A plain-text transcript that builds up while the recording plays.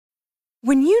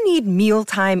When you need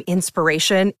mealtime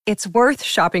inspiration, it's worth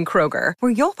shopping Kroger,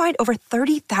 where you'll find over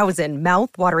 30,000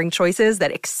 mouth-watering choices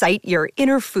that excite your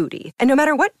inner foodie. And no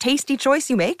matter what tasty choice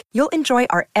you make, you'll enjoy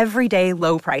our everyday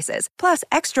low prices, plus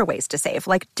extra ways to save,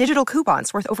 like digital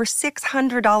coupons worth over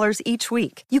 $600 each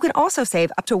week. You can also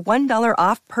save up to $1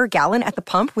 off per gallon at the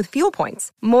pump with fuel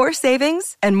points. More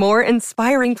savings and more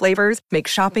inspiring flavors make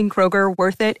shopping Kroger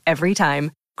worth it every time.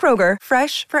 Kroger,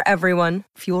 fresh for everyone.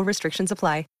 Fuel restrictions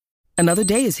apply. Another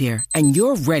day is here, and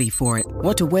you're ready for it.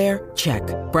 What to wear? Check.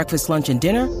 Breakfast, lunch, and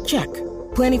dinner? Check.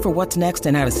 Planning for what's next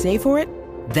and how to save for it?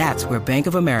 That's where Bank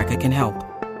of America can help.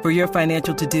 For your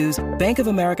financial to-dos, Bank of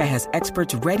America has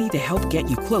experts ready to help get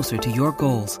you closer to your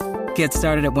goals. Get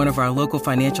started at one of our local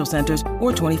financial centers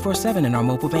or 24/7 in our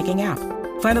mobile banking app.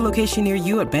 Find a location near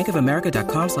you at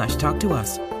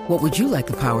bankofamerica.com/talktous. What would you like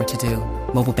the power to do?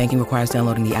 Mobile banking requires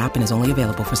downloading the app and is only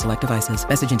available for select devices.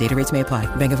 Message and data rates may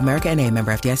apply. Bank of America N.A.,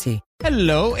 member FDIC.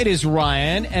 Hello, it is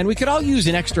Ryan, and we could all use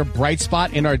an extra bright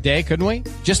spot in our day, couldn't we?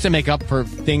 Just to make up for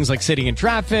things like sitting in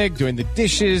traffic, doing the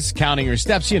dishes, counting your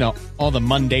steps, all the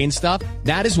mundane stuff.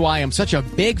 That is why I'm such a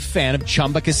big fan of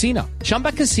Chumba Casino.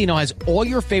 Chumba Casino has all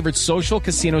your favorite social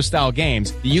casino-style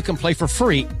games that you can play for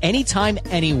free anytime,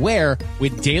 anywhere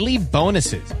with daily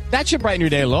bonuses. That should brighten your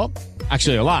day a little.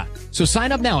 Actually, a lot. So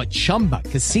sign up now at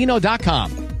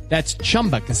ChumbaCasino.com. That's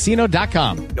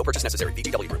ChumbaCasino.com. No purchase necessary.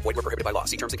 VGW Group. Void where prohibited by law.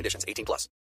 See terms and conditions. 18+.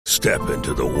 Step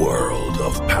into the world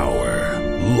of power,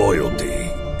 loyalty,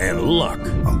 and luck.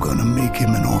 I'm going to make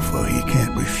him an offer he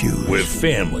can't refuse. With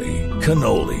family,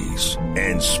 cannolis,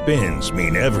 and spins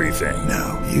mean everything.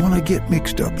 Now, you want to get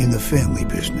mixed up in the family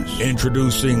business.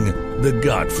 Introducing The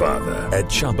Godfather at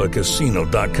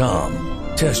ChumbaCasino.com.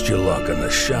 Test your luck in the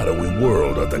shadowy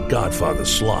world of The Godfather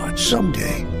slot.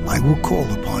 Someday, I will call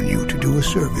upon you to do a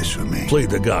service for me. Play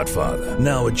The Godfather,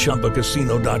 now at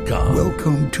ChumbaCasino.com.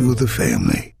 Welcome to the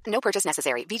family. No purchase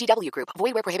necessary. VGW Group.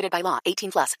 Void where prohibited by law.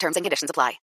 18+. Terms and conditions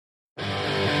apply.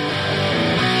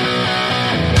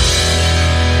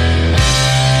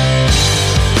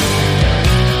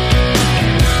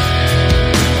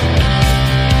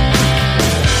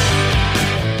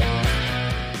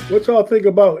 What y'all think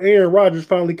about Aaron Rodgers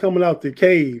finally coming out the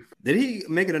cave? Did he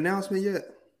make an announcement yet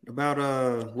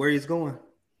about where he's going?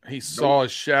 He saw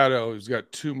his shadow. He's got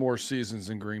 2 more seasons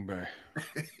in Green Bay.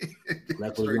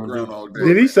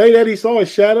 Did he say that he saw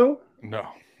his shadow?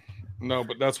 No,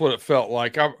 but that's what it felt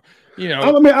like. I'm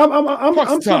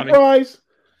surprised.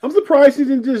 I'm surprised he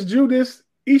didn't just do this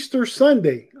Easter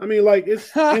Sunday. I mean, like,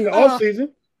 it's in the off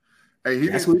season. Hey,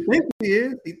 that's what he thinks he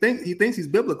is. He thinks he's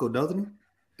biblical, doesn't he?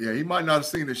 Yeah, he might not have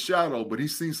seen his shadow, but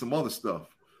he's seen some other stuff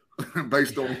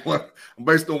based on what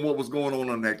was going on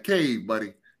in that cave,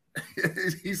 buddy.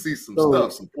 He sees some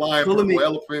stuff, some flying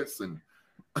elephants and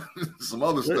some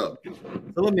other stuff.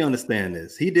 So let me understand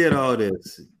this. He did all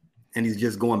this, and he's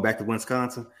just going back to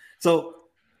Wisconsin. So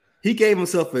he gave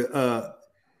himself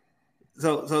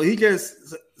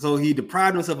he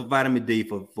deprived himself of vitamin D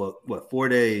for 4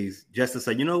 days just to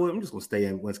say, you know what, I'm just gonna stay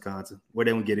in Wisconsin where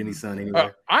they don't get any sun anyway.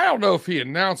 I don't know if he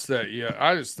announced that yet.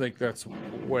 I just think that's the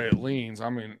way it leans. I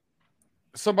mean,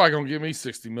 somebody gonna give me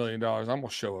 $60 million, I'm gonna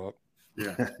show up.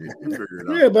 Yeah, figure it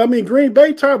out. Yeah, but I mean, Green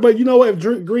Bay but you know what?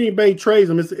 If Green Bay trades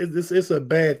him, it's a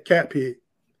bad cap hit.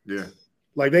 Yeah,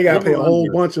 like they gotta pay a whole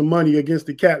bunch of money against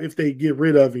the cap if they get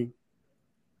rid of him.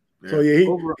 Yeah. So yeah,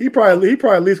 he probably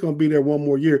at least gonna be there one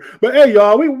more year. But hey,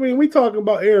 y'all, we talking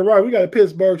about Aaron Rodgers. We got a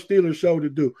Pittsburgh Steelers show to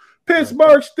do.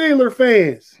 Pittsburgh Steelers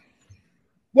fans,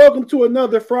 welcome to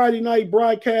another Friday night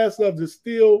broadcast of the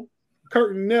Steel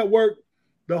Curtain Network,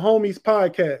 the Homies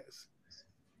Podcast.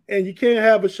 And you can't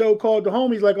have a show called The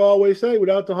Homies, like I always say,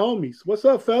 without the homies. What's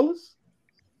up, fellas?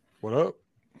 What up?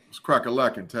 It's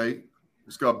crack-a-lackin', Tate.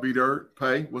 It's got B-Dirt,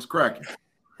 Pay. What's cracking?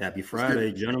 Happy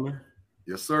Friday, gentlemen.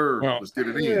 Yes, sir. Well, let's get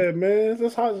it in. Yeah, man.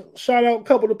 Let's shout out a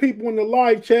couple of people in the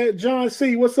live chat. John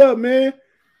C., what's up, man?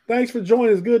 Thanks for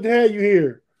joining us. Good to have you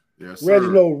here. Yes, sir.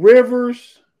 Reginald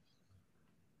Rivers.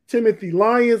 Timothy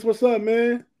Lyons, what's up,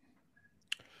 man?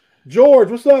 George,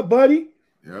 what's up, buddy?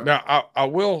 Yeah. Now, I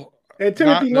will... And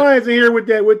Timothy Lyons in here with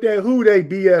that who they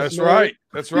BS. That's man. right.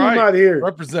 That's right. He's not here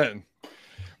representing.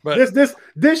 But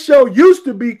this show used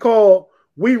to be called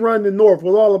We Run the North.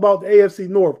 We're all about the AFC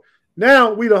North.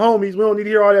 Now we the homies. We don't need to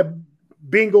hear all that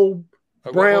bingo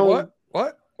brown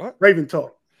what Raven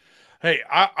talk. Hey,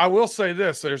 I will say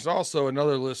this. There's also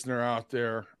another listener out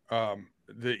there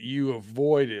that you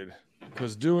avoided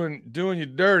because doing you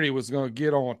dirty was going to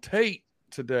get on Tate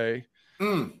today.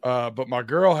 But my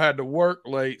girl had to work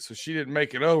late, so she didn't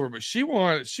make it over. But she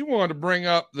wanted to bring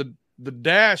up the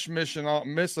dash missing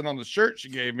on the shirt she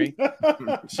gave me.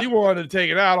 She wanted to take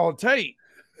it out on Tate.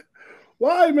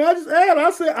 Why, man? I just add.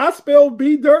 I said I spell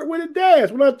B Dirt with a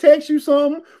dash. When I text you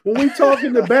something, when we talk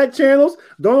in the back channels,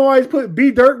 don't always put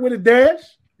B Dirt with a dash.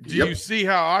 Do you see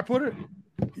how I put it?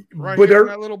 Right Butter. here in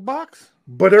that little box.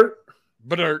 Butter.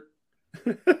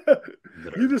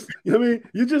 You just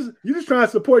trying to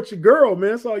support your girl, man.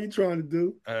 That's all you trying to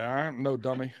do. I'm no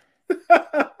dummy.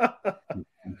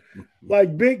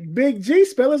 Like Big G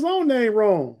spell his own name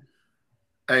wrong.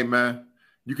 Hey, man.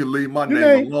 You can leave my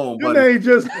name alone, buddy.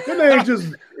 Your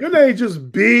name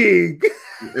just big.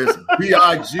 It's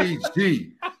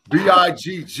B-I-G-G.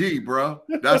 B-I-G-G, bro.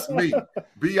 That's me.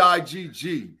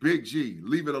 B-I-G-G. Big G.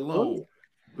 Leave it alone.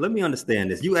 Let me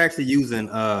understand this. You actually using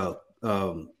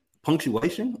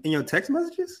punctuation in your text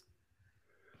messages?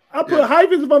 I put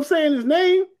hyphens if I'm saying his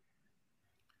name.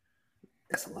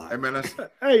 That's a lot.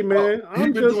 Hey, man.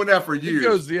 He's been doing that for years. He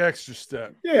goes the extra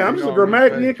step. Yeah, I'm just a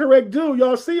grammatically incorrect dude.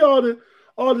 Y'all see all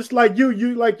this like you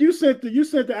sent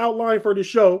the outline for the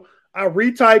show. I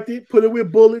retyped it, put it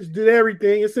with bullets, did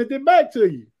everything, and sent it back to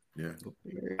you. Yeah.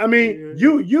 I mean,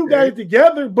 you got it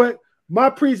together, but my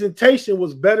presentation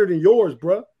was better than yours,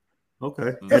 bro.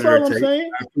 Okay. That's all I'm saying.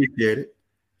 I appreciate it.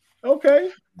 Okay.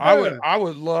 I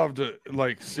would love to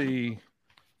see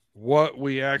what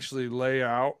we actually lay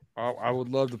out. I would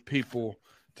love the people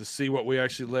to see what we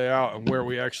actually lay out and where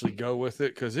we actually go with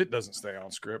it, because it doesn't stay on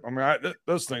script. I mean,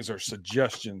 those things are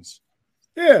suggestions.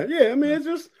 Yeah. I mean, it's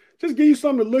just give you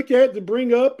something to look at, to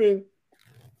bring up, and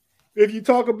if you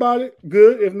talk about it,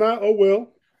 good. If not, oh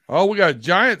well. Oh, we got a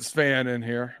Giants fan in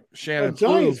here. Shannon. A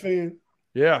Giants fan.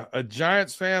 Yeah, a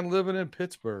Giants fan living in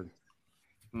Pittsburgh.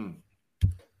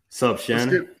 What's up,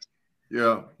 Shannon?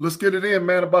 Let's get it in,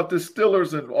 man, about the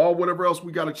Steelers and all whatever else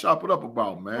we got to chop it up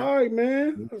about, man. All right,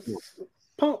 man.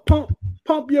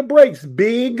 Pump your brakes,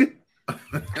 big.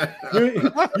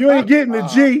 you ain't getting the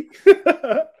G.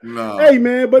 No. Hey,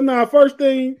 man, first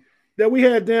thing that we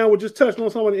had down, we just touched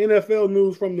on some of the NFL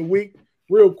news from the week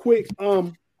real quick.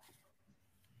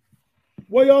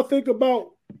 What y'all think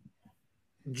about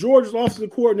Georgia's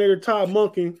offensive coordinator, Todd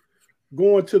Monken,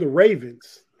 going to the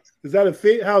Ravens? Is that a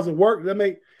fit? How's it work? Does that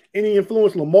make any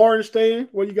influence Lamar in staying?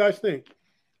 What do you guys think?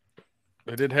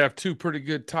 They did have two pretty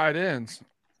good tight ends.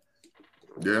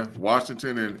 Yeah,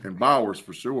 Washington and Bowers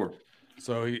for sure.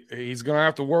 So he's going to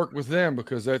have to work with them,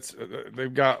 because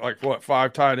they've got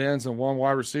 5 tight ends and 1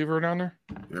 wide receiver down there.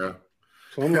 Yeah,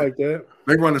 something like that.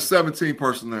 They run a 17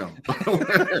 personnel.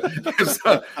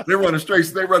 They run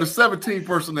a 17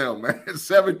 personnel, man.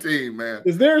 17, man.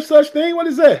 Is there such thing? What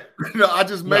is that? No, I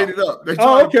just made it up. They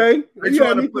okay. They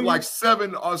trying to put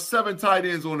seven tight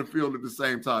ends on the field at the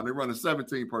same time. They run a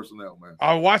 17 personnel, man.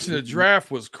 I was watching the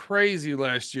draft was crazy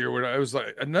last year, where it was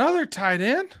like another tight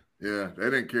end. Yeah,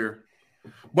 they didn't care.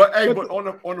 But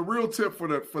on the real tip for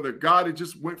the guy that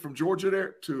just went from Georgia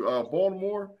there to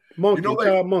Baltimore, Todd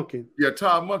Monken. Yeah,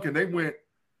 Todd Monken. They went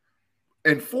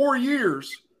in 4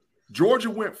 years. Georgia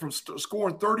went from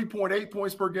scoring 30.8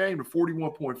 points per game to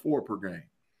 41.4 per game.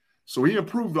 So he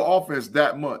improved the offense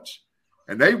that much,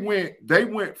 and they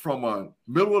went from a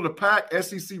middle of the pack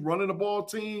SEC running the ball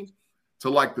team to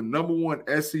like the number 1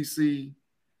 SEC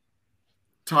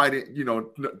tight end,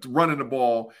 running the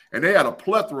ball, and they had a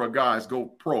plethora of guys go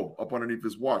pro up underneath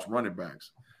his watch, running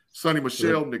backs. Sonny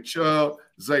Michel, Nick Chubb,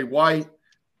 Zay White,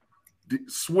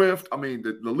 Swift. I mean,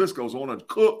 the list goes on, and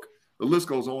Cook. The list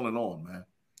goes on and on, man.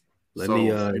 Let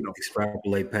me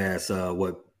extrapolate past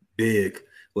what Big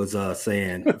was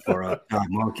saying for Todd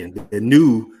Monken, the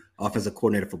new offensive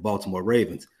coordinator for Baltimore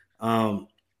Ravens.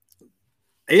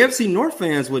 AFC North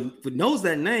fans would knows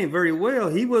that name very well.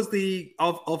 He was the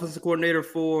offensive coordinator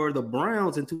for the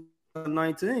Browns in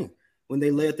 2019 when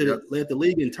they led the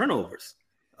league in turnovers.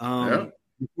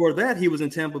 Before that, he was in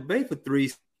Tampa Bay for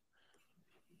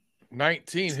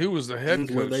 19. Who was the head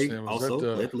coach? They also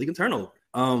led the league in turnover.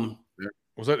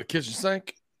 Was that the kitchen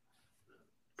sink?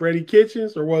 Freddie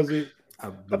Kitchens, or was it? I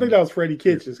think that was Freddie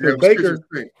Kitchens. Yeah,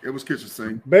 it was kitchen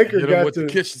sink. Baker got with the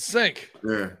kitchen sink.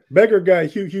 Yeah. Baker got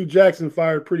Hugh Jackson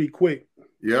fired pretty quick.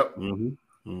 Yep.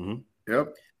 Mm-hmm. Mm-hmm.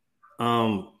 Yep.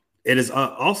 It is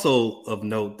also of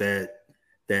note that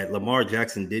Lamar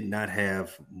Jackson did not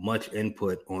have much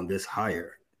input on this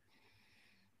hire.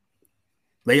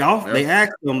 They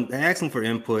asked him for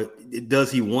input.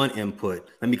 Does he want input?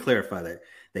 Let me clarify that.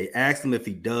 They asked him if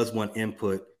he does want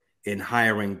input in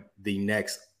hiring the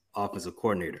next offensive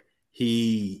coordinator.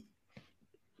 He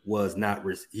was not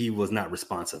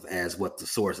responsive, as what the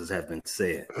sources have been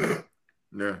said.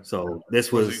 Yeah. Was So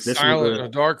he silent in a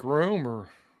dark room, or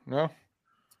no?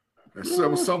 There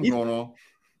was something going on.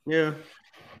 Yeah.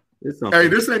 Hey,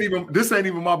 this ain't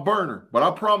even my burner, but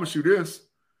I promise you this: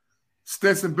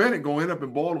 Stetson Bennett gonna end up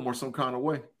in Baltimore some kind of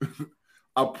way.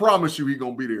 I promise you he's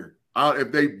going to be there.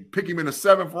 If they pick him in the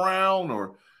 7th round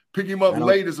or pick him up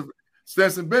late as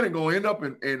Stetson Bennett going to end up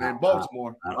in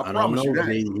Baltimore. I promise you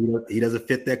that. He doesn't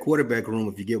fit that quarterback room,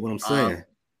 if you get what I'm saying.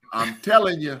 I'm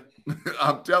telling you.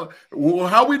 Well,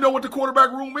 how we know what the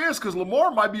quarterback room is? Because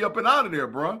Lamar might be up and out of there,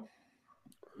 bro.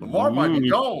 Lamar might be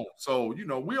gone. So, we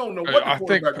don't know what the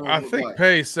quarterback room is. I think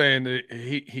Pay's saying that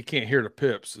he can't hear the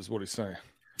pips is what he's saying.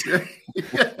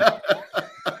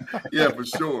 Yeah, for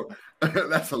sure.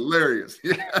 That's hilarious.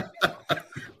 Yeah.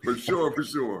 For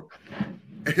sure.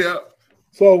 Yeah.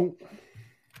 So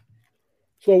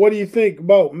what do you think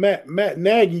about Matt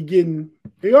Nagy getting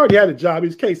 – he already had a job.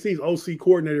 He's KC's OC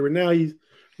coordinator, but now he's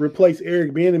replaced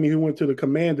Eric Bieniemy, who went to the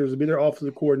Commanders to be their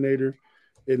offensive coordinator.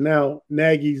 And now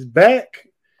Nagy's back,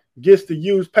 gets to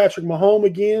use Patrick Mahomes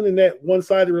again in that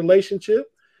one-sided relationship,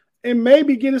 and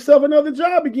maybe get himself another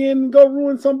job again and go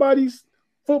ruin somebody's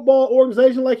football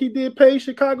organization like he did pay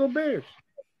Chicago Bears.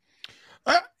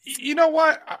 You know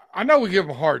what? I know we give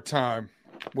him a hard time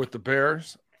with the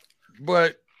Bears,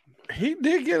 but he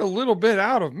did get a little bit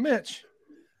out of Mitch.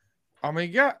 I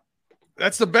mean,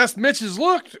 that's the best Mitch has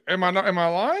looked. Am I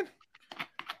lying?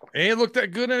 He ain't looked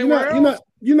that good anywhere else.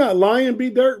 You're not lying, B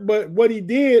Dirt, but what he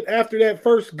did after that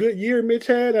first good year Mitch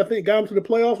had, I think got him to the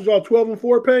playoffs, was all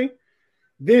 12-4 pay.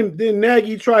 Then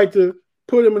Nagy tried to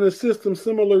put him in a system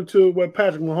similar to what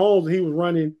Patrick Mahomes he was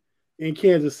running in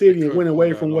Kansas City and went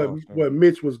away from what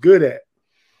Mitch was good at.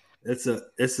 It's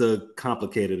a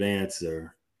complicated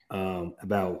answer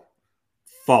about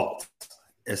fault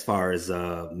as far as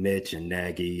Mitch and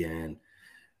Nagy and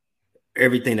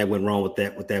everything that went wrong with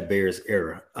that Bears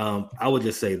era. I would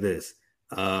just say this: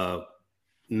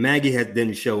 Nagy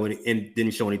didn't show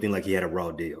anything like he had a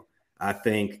raw deal. I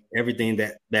think everything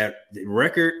that the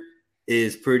record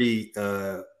is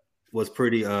was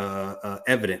pretty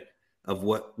evident of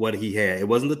what he had. It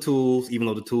wasn't the tools, even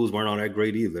though the tools weren't all that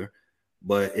great either.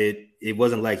 But it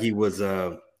wasn't like he was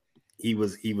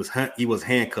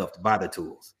handcuffed by the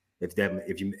tools. If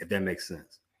that makes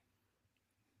sense.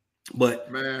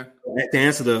 But man, to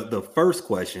answer the first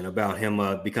question about him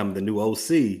becoming the new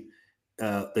OC,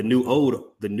 the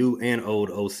new and old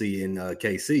OC in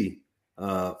KC,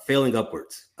 failing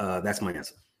upwards. That's my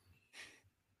answer.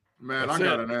 Man, I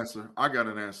got an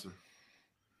answer.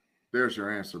 There's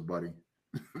your answer, buddy.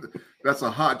 That's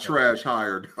a hot trash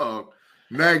hire, dog.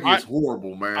 Nagy is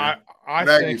horrible, man.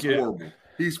 Nagy's horrible.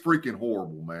 He's freaking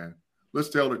horrible, man. Let's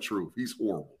tell the truth. He's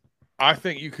horrible. I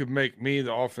think you could make me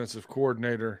the offensive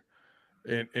coordinator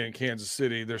in Kansas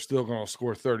City. They're still going to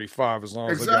score 35 as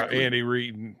long as they got Andy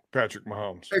Reid and Patrick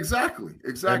Mahomes. Exactly.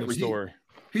 End of story.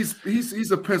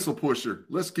 He's a pencil pusher.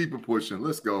 Let's keep it pushing.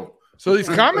 Let's go. So these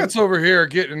comments over here are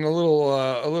getting a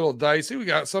little dicey. We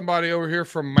got somebody over here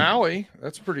from Maui.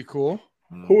 That's pretty cool.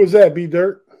 Who is that, B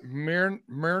Dirt?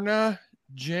 Myrna,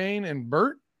 Jane, and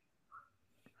Bert.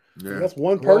 Yeah. that's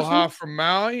one person. Aloha from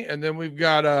Maui, and then we've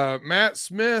got Matt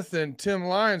Smith and Tim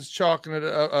Lyons talking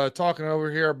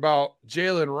over here about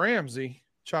Jalen Ramsey,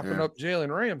 chopping up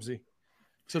Jalen Ramsey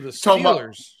to the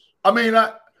Steelers.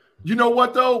 You know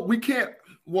what though? We can't.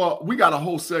 Well, we got a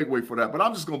whole segue for that, but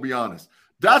I'm just gonna be honest.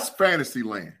 That's fantasy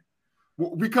land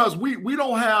because we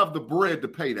don't have the bread to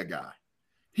pay that guy.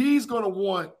 He's gonna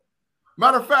want.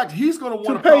 Matter of fact, he's gonna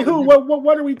want to pay who?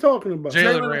 What are we talking about?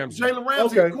 Jalen Ramsey. Jalen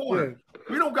Ramsey. Okay.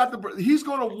 We don't got the. He's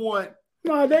going to want.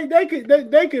 No, they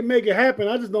could make it happen.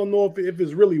 I just don't know if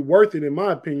it's really worth it, in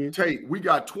my opinion. Tate, we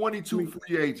got 22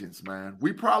 free agents, man.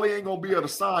 We probably ain't going to be able to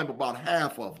sign about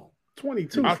half of them.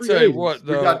 22. I'll tell you what,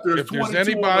 though. If there's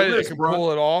anybody that can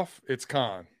pull it off, it's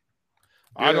Khan.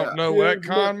 Yeah, I don't know that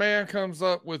Khan man comes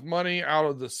up with money out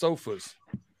of the sofas.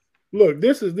 Look,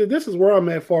 this is where I'm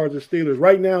at as far as the Steelers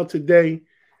right now. Today,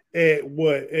 at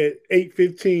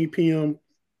 8:15 p.m.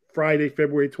 Friday,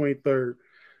 February 23rd.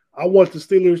 I want the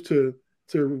Steelers to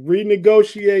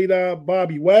renegotiate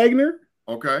Bobby Wagner.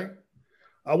 Okay.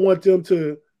 I want them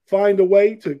to find a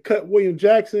way to cut William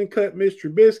Jackson, cut Mitch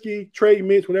Trubisky, trade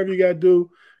Mitch, whatever you got to do,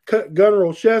 cut Gunnar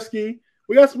Olszewski.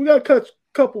 We got a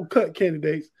couple cut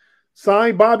candidates.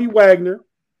 Sign Bobby Wagner.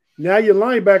 Now your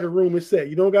linebacker room is set.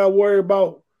 You don't got to worry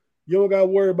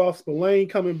about Spillane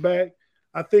coming back.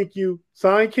 I think you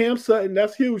sign Cam Sutton.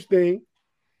 That's a huge thing.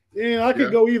 And I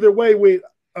could go either way with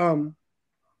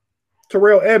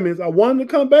Terrell Edmonds. I want him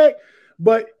to come back,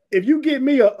 but if you get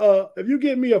me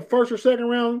a first or second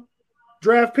round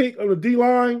draft pick on the D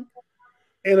line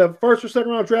and a first or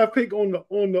second round draft pick on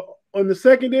the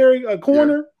secondary, a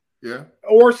corner,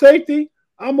 or safety,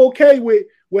 I'm okay with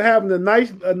having a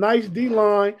nice D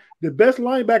line, the best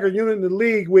linebacker unit in the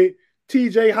league with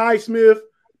TJ Highsmith,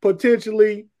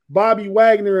 potentially Bobby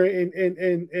Wagner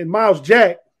and Miles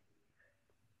Jack.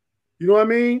 You know what I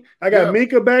mean? I got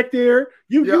Minka back there.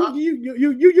 You can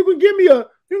give me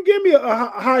a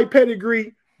high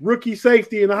pedigree rookie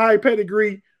safety and a high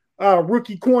pedigree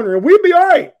rookie corner, and we'd be all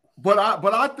right. But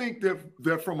I think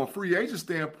that from a free agent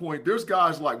standpoint, there's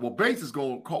guys like, well, Bates is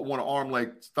going to want an arm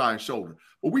length, thigh, and shoulder.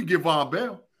 Well, we give Von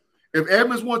Bell. If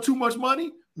Edmonds want too much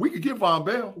money, we could get Von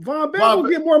Bell. Von Bell will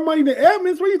get more money than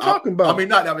Edmonds. What are you talking about? I mean,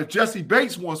 not if Jesse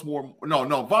Bates wants more.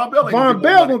 No, Von Bell ain't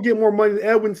gonna get more money than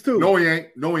Edmonds too. No, he ain't.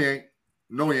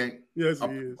 Yes, he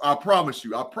is. I promise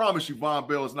you. Von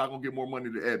Bell is not gonna get more money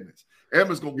than Edmonds.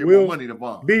 Edmonds gonna get more money than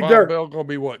Von. Von Bell gonna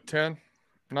be what, 10?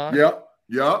 9? Yep.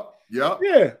 Yeah.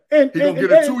 And he gonna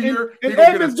get a 2 year. And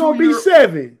Edmonds gonna be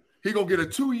 7. He gonna get a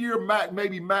 2 year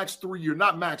maybe max 3 year,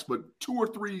 not max, but 2 or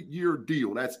 3 year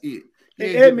deal. That's it.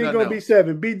 And Edmonds gonna be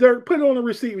 7. B Dirt, put it on the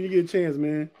receipt when you get a chance,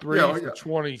 man. 3 for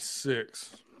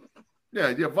 26.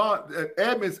 Yeah.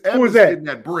 Edmonds Who is that? Getting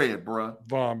that bread, bro.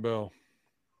 Von Bell.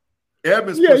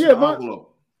 Edmonds pushing the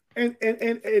envelope. And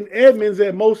Edmonds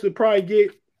at most would probably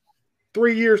get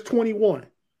 3 years, 21.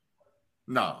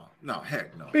 No,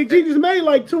 heck no. Big G just made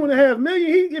like $2.5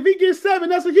 million. If he gets 7,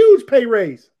 that's a huge pay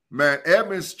raise. Man,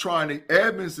 Edmonds feels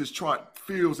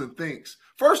and thinks.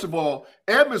 First of all,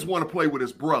 Edmonds want to play with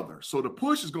his brother, so the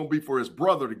push is going to be for his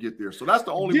brother to get there. So that's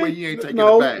the only way he ain't taking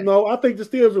it back. No, I think the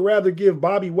Steelers would rather give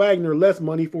Bobby Wagner less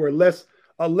money for a less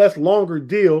longer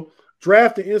deal.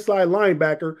 Draft an inside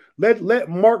linebacker. Let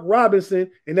Mark Robinson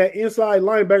and that inside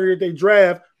linebacker that they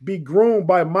draft be groomed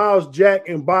by Miles Jack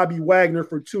and Bobby Wagner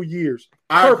for 2 years.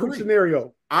 Perfect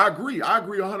scenario. I agree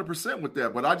 100% with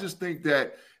that. But I just think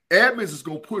that Edmonds is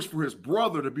going to push for his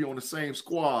brother to be on the same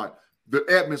squad, the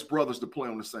Edmonds brothers to play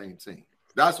on the same team.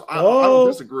 I don't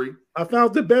disagree. I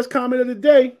found the best comment of the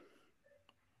day.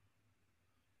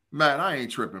 Matt, I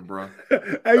ain't tripping, bro.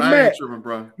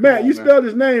 Matt, you spelled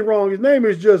his name wrong. His name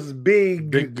is just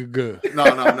Big. No.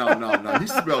 He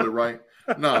spelled it right.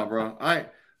 No, bro. I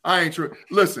ain't tripping.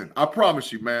 Listen, I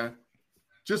promise you, man.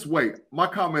 Just wait. My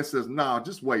comment says,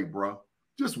 just wait, bro.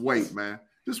 Just wait, man.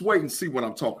 Just wait and see what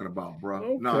I'm talking about,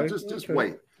 bro. Okay, just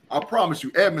wait. I promise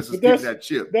you, Edmonds is getting that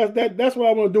chip. That's what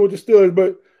I want to do with the Steelers.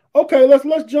 But okay,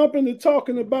 let's jump into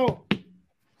talking about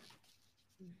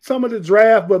some of the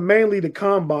draft, but mainly the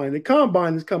combine. The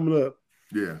combine is coming up.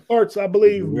 Yeah. Starts, I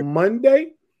believe,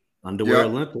 Monday. Underwear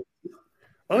Olympics.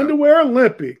 Underwear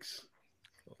Olympics.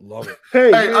 Love it.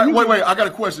 Hey, wait. I got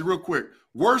a question real quick.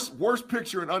 Worst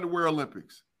picture in Underwear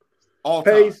Olympics. All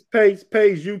time. Pace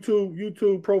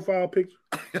YouTube profile picture.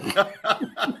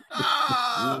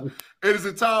 Is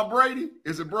it Tom Brady?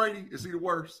 Is it Brady? Is he the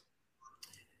worst?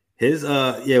 His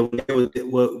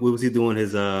what was he doing?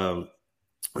 His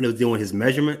when he was doing his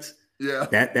measurements. Yeah.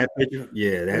 That picture.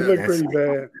 Yeah, that looked pretty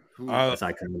bad. That's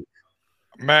iconic.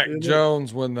 Mac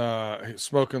Jones, when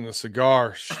smoking the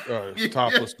cigar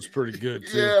topless, was pretty good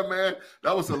too. Yeah, man.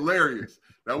 That was hilarious.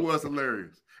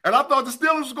 And I thought the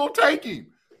Steelers was going to take him.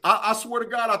 I swear to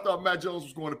God, I thought Matt Jones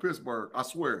was going to Pittsburgh. I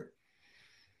swear.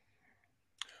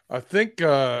 I think,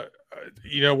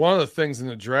 one of the things in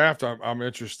the draft I'm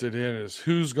interested in is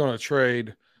who's going to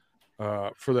trade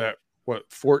for that,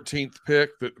 14th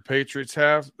pick that the Patriots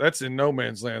have. That's in no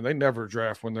man's land. They never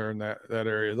draft when they're in that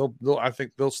area. I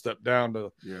think they'll step down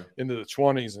into the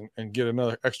 20s and get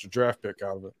another extra draft pick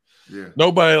out of it. Yeah.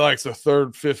 Nobody likes a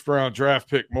 3rd, 5th round draft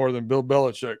pick more than Bill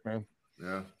Belichick, man.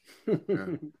 Yeah.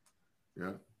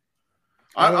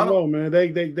 I don't know, man. They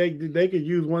could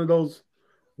use one of those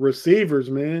receivers,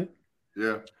 man.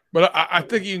 Yeah. But I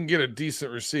think you can get a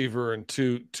decent receiver in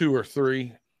two or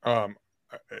three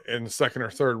in the 2nd or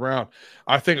 3rd round.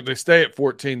 I think if they stay at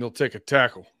 14, they'll take a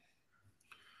tackle.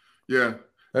 Yeah.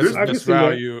 That's this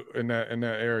value in that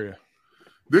area.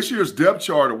 This year's depth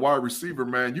chart at wide receiver,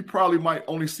 man, you probably might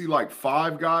only see like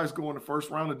 5 guys go in the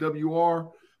 1st round of WR,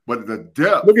 but the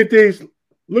depth.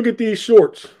 Look at these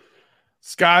shorts.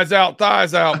 Skies out,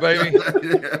 thighs out, baby.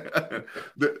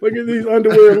 Look at these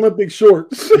underwear Olympic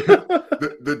shorts.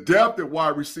 the depth at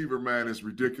wide receiver, man, is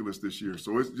ridiculous this year.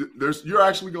 So you're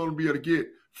actually going to be able to get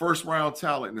 1st round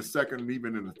talent in the 2nd and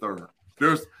even in the 3rd.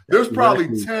 There's probably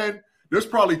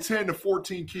 10 to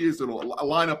 14 kids that'll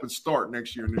line up and start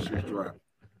next year in this year's draft.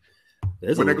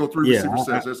 When they go through receiver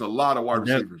sets, there's a lot of wide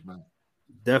receivers, man.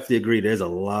 Definitely agree. There's a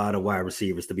lot of wide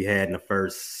receivers to be had in the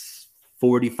first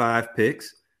 45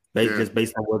 picks. Just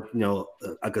based on what,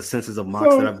 a consensus of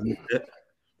mocks that I've looked at.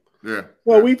 Yeah.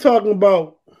 Well, we talking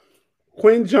about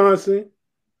Quinn Johnson.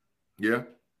 Yeah.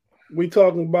 We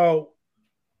talking about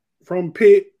from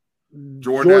Pitt,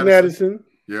 Jordan Addison.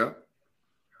 Yeah.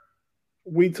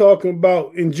 We talking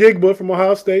about Njigba from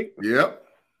Ohio State. Yep.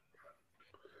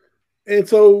 And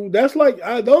so that's like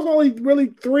those are only really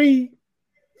 3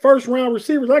 first round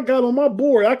receivers I got on my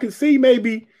board. I can see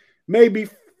maybe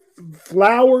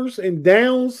Flowers and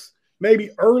Downs, maybe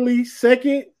early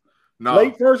second,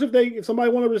 late first if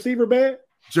somebody want a receiver bad.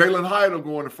 Jalen Hyatt will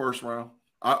go in the first round.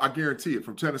 I guarantee it.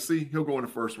 From Tennessee, he'll go in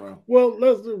the first round. Well,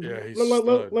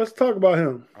 let's talk about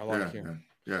him. I like him.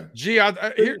 Yeah. Gee,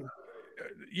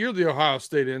 you're the Ohio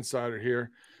State insider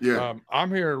here. Yeah. I'm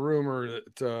hearing rumor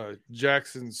that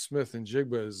Jackson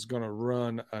Smith-Njigba is going to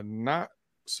run a not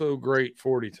so great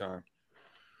 40 time.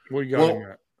 What do you got in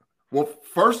that? Well,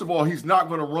 first of all, he's not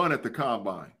going to run at the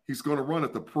combine. He's going to run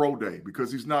at the pro day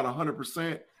because he's not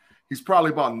 100%. He's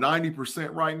probably about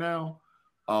 90% right now.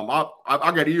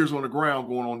 I got ears on the ground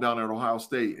going on down there at Ohio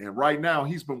State. And right now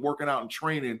he's been working out and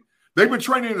training. They've been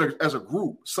training as a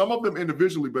group. Some of them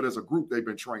individually, but as a group, they've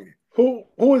been training. Who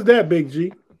is that, Big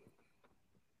G?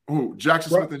 Who?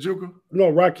 Jackson Smith-Njigba?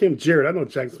 No, Rakim Jarrett. I know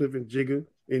Jackson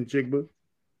Smith-Njigba.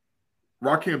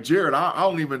 Rakim Jarrett,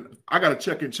 I got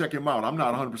to check him out. I'm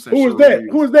not 100% sure. Who is that?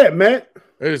 Who is that, Matt?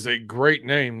 It is a great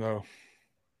name, though.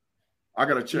 I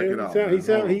got to check it out.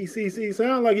 He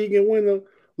sounds like he can win a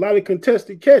lot of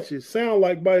contested catches. Sound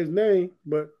like by his name,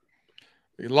 but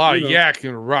a lot of yak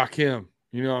can rock him.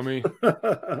 You know what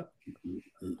I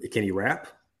mean? Can he rap?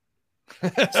 See,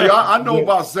 I know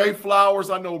about Zay Flowers.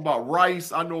 I know about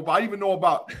Rice. I even know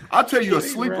about. I'll tell you a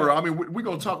sleeper. I mean, we're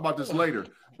gonna talk about this later,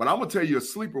 but I'm gonna tell you a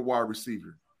sleeper wide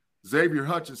receiver, Xavier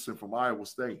Hutchinson from Iowa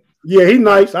State. Yeah, he's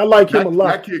nice. I like him a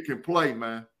lot. That kid can play,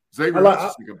 man. Xavier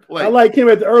Hutchinson can play. I like him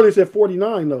at the earliest at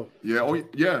 49, though.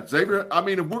 Yeah, Xavier. I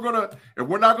mean, if we're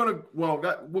not gonna,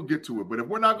 we'll get to it. But if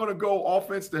we're not gonna go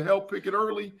offense to help pick it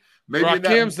early, maybe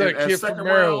Rakim's that kid from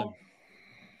Maryland.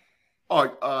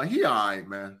 He all right,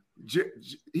 man.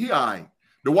 He all right.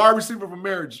 The wide receiver from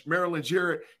Maryland,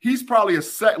 Jarrett. He's probably a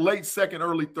late second,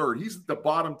 early third. He's at the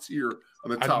bottom tier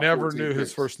of the top. I never knew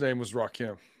his first name was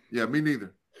Rakim. Yeah, me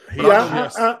neither.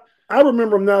 I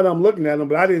remember him now that I'm looking at him,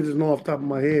 but I didn't just know off the top of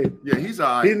my head. Yeah, he's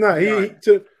all right. He's not.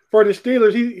 For the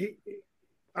Steelers,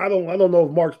 I don't know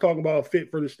if Mark's talking about a fit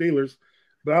for the Steelers,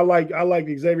 but I like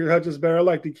Xavier Hutchins better. I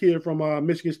like the kid from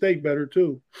Michigan State better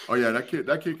too. Oh yeah, that kid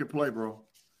can play, bro.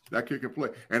 That kid can play,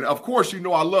 and of course, I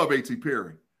love A.T.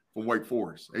 Perry from Wake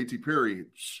Forest. A.T. Perry,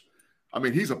 I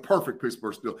mean, he's a perfect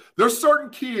Pittsburgh Steeler. There's certain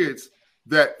kids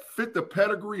that fit the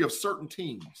pedigree of certain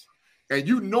teams, and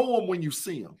you know them when you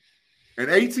see them. And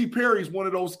A.T. Perry is one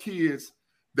of those kids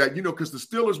that, because the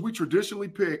Steelers, we traditionally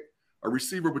pick a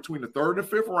receiver between the third and the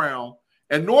fifth round,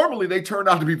 and normally they turn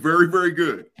out to be very, very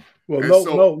good.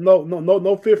 Well,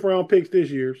 no fifth round picks this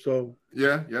year. So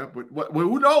yeah, but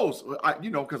who knows?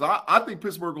 Because I think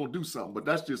Pittsburgh gonna do something, but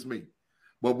that's just me.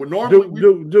 But normally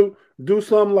do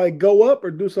something like go up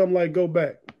or do something like go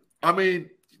back. I mean,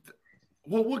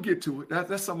 we'll get to it.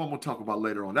 That's something I'm gonna talk about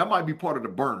later on. That might be part of the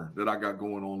burner that I got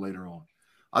going on later on.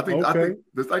 I think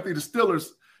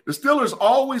the Steelers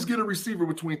always get a receiver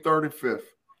between third and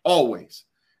fifth, always,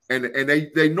 and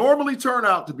they normally turn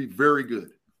out to be very good.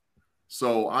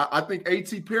 So I think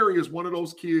A.T. Perry is one of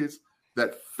those kids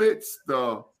that fits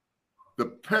the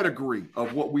pedigree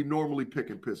of what we normally pick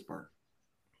in Pittsburgh.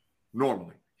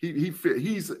 Normally, he fit.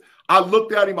 I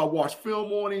looked at him. I watched film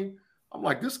on him. I'm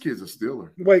like, this kid's a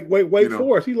Steeler. Wait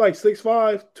for us. He's like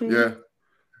 6'5",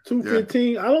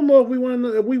 215. I don't know if we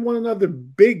want another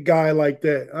big guy like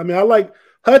that. I mean, I like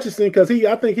Hutchinson because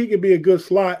I think he could be a good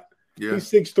slot. Yeah.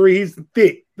 He's 6'3". He's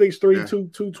thick. 6'3",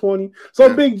 220.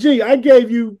 So Big G, I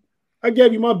gave you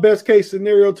my best case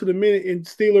scenario to the minute in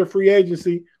Steeler free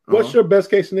agency. What's your best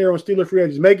case scenario in Steeler free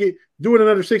agency? Do it in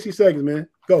under 60 seconds, man.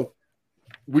 Go.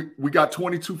 We got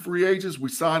 22 free agents. We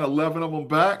signed 11 of them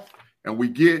back, and we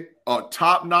get a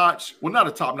top-notch, well, not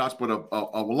a top-notch, but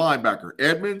a linebacker,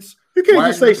 Edmonds. You can't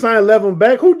just say sign 11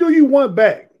 back. Who do you want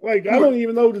back? Like, I don't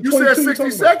even know. You said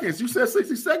 60 seconds. You said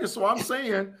 60 seconds. So I'm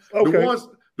saying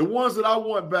the ones that I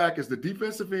want back is the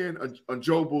defensive end,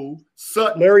 Njobu,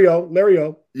 Sutton.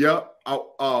 Lario. Yep. I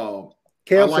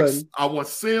want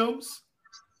Sims.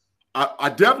 I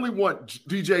definitely want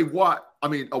DJ Watt. I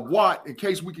mean, a Watt in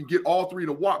case we can get all three of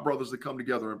the Watt brothers to come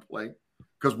together and play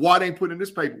because Watt ain't putting in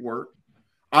this paperwork.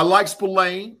 I like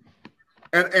Spillane.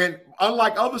 And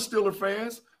unlike other Steeler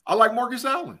fans, I like Marcus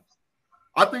Allen.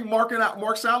 I think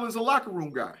Marcus Allen's a locker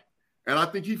room guy, and I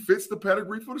think he fits the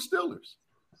pedigree for the Steelers.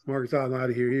 Marcus Allen out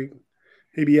of here.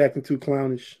 He be acting too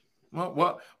clownish.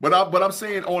 But I'm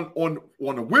saying on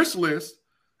the wish list,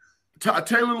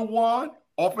 Taylor Lewan,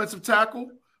 offensive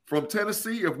tackle from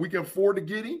Tennessee, if we can afford to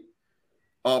get him.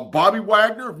 Bobby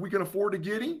Wagner, if we can afford to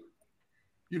get him.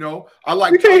 I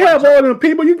like. You can't have all them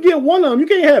people. You can get one of them. You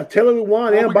can't have Taylor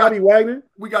Lewan and Bobby Wagner.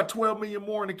 We got $12 million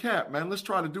more in the cap, man. Let's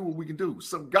try to do what we can do.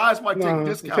 Some guys might take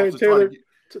discounts to try to get.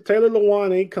 Taylor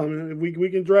Lewan ain't coming. We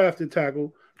can draft a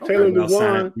tackle. Okay. Taylor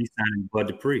Lewan. He's signing Bud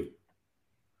Dupree.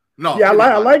 No. Yeah,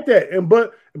 I like that. And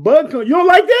Bud, you don't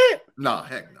like that? Nah,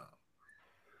 heck no.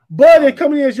 Bud is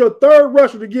coming in as your third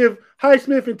rusher to give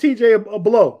Highsmith and TJ a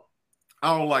blow.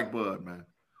 I don't like Bud, man.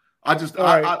 I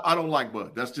don't like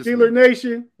Bud. That's just Steeler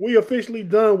Nation. We officially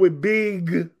done with Big.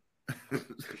 He said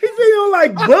you don't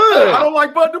like Bud. I don't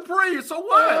like Bud Dupree. So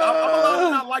what?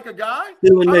 I'm not like a guy.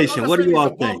 Steeler Nation. What do you all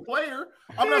think?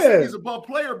 I'm not saying he's a bum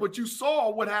player, but you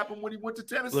saw what happened when he went to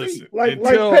Tennessee. Listen, like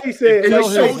Pay said, until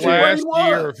his last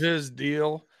year of his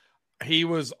deal, he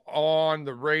was on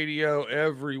the radio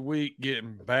every week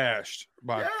getting bashed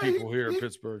by people here in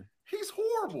Pittsburgh. He's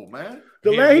horrible, man.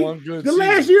 The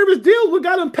last year of his deal, we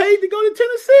got him paid to go to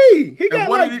Tennessee. He got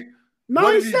like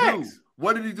 9 sacks.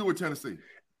 What did he do with Tennessee?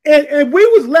 And we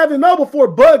was 11-0 before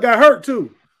Bud got hurt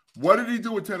too. What did he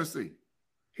do with Tennessee?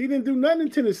 He didn't do nothing in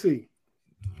Tennessee.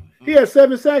 He had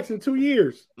 7 sacks in 2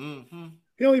 years. Mm-hmm.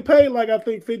 He only paid like I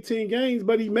think 15 games,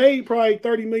 but he made probably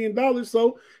 $30 million,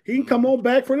 so he can come on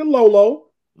back for the low.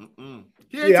 He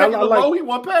ain't taking the low. He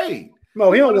want paid.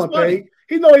 No, he don't want paid.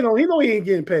 He know he ain't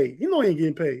getting paid. He know he ain't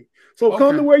getting paid. So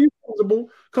come to where you're comfortable.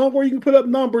 Come where you can put up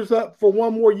numbers up for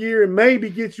 1 more year and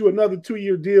maybe get you another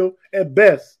 2-year deal at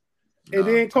best. And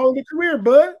then call it a career,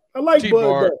 Bud. I like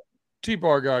Bud.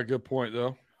 T-Bar got a good point,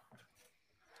 though.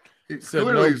 He said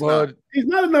no, Bud. He's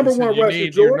not a number one rusher, you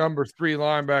need your number 3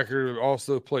 linebacker to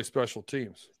also play special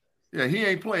teams. Yeah, he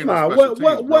ain't playing special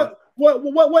teams.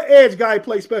 What edge guy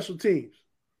play special teams?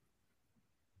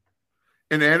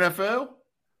 In the NFL?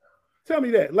 Tell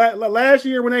me that. Last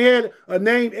year when they had a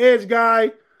named edge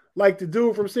guy, like the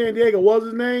dude from San Diego, what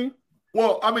was his name?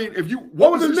 Well, I mean,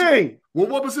 what was his name? Well,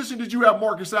 what position did you have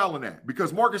Marcus Allen at?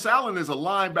 Because Marcus Allen is a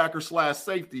linebacker /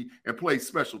 safety and plays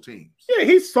special teams. Yeah,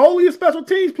 he's solely a special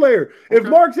teams player. Okay. If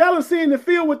Marcus Allen's seeing the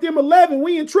field with them 11,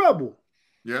 we in trouble.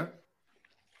 Yeah.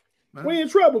 We in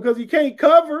trouble because he can't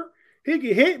cover. He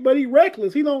can hit, but he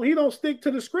reckless. He don't stick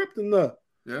to the script enough.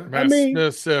 Yeah. Matt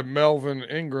Smith said Melvin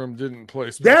Ingram didn't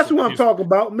play special That's what I'm talking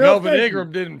about. Melvin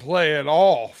Ingram didn't play at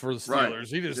all for the Steelers. Right.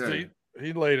 He just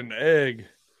he laid an egg.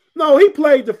 No, he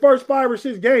played the first 5 or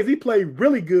 6 games. He played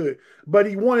really good, but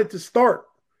he wanted to start,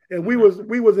 and we was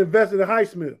invested in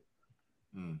Highsmith.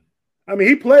 I mean,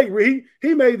 he played.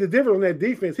 He made the difference on that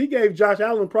defense. He gave Josh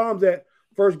Allen problems that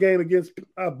first game against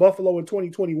Buffalo in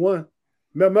 2021.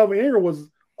 Melvin Ingram was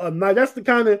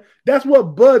that's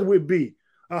what Bud would be,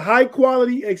 a high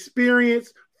quality,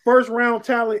 experienced, first round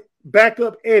talent,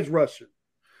 backup edge rusher.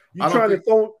 You trying to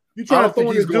throw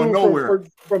in this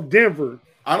dude from Denver.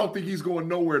 I don't think he's going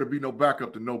nowhere to be no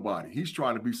backup to nobody. He's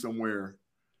trying to be somewhere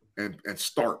and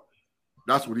start.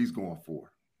 That's what he's going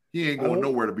for. He ain't going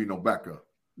nowhere to be no backup.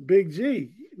 Big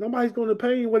G. Nobody's going to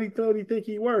pay him what he think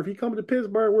he worth. He come to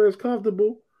Pittsburgh where it's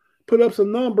comfortable, put up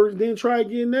some numbers, then try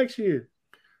again next year.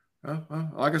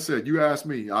 Like I said, you asked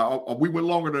me. We went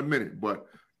longer than a minute, but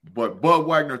Bud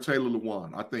Wagner, Taylor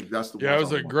Lewan, I think that's the one. Yeah, it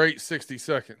was a great 60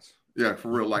 seconds. Yeah, for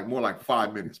real, more like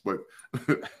 5 minutes. But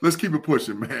let's keep it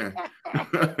pushing, man.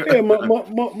 Yeah,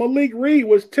 Malik Reed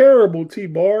was terrible,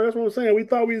 T-Bar. That's what I'm saying. We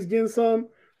thought we was getting some.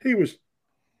 He was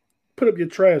 – put up your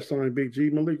trash sign, Big G.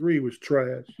 Malik Reed was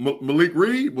trash. Malik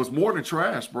Reed was more than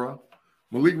trash, bro.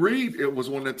 Malik Reed, it was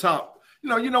on the top.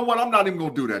 You know what? I'm not even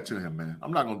going to do that to him, man.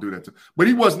 I'm not going to do that to him. But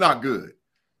he was not good.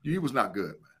 He was not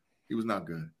good, man. He was not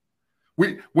good.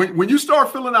 When you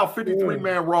start filling out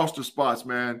 53-man roster spots,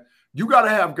 man, you got to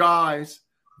have guys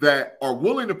that are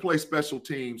willing to play special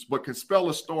teams but can spell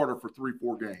a starter for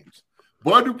 3-4 games.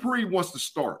 Bud Dupree wants to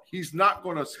start. He's not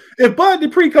going to. If Bud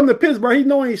Dupree come to Pittsburgh, he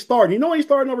know he ain't starting. He know he's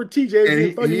starting over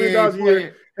TJ. $30 million a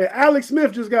year. And Alex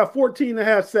Smith just got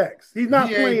 14.5 sacks. He's not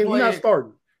playing. He's not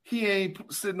starting. He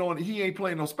ain't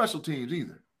playing no special teams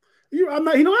either. He don't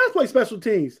have to play special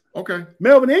teams. Okay.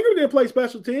 Melvin Ingram didn't play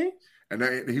special teams. And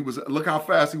look how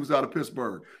fast he was out of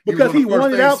Pittsburgh. Because he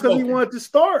wanted out because he wanted to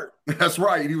start. That's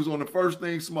right. He was on the first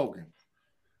thing smoking.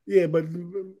 Yeah, but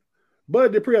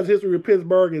Bud Dupree has history with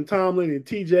Pittsburgh and Tomlin and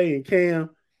TJ and Cam.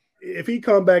 If he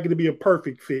come back, it'll be a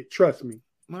perfect fit. Trust me.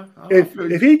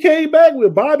 If he came back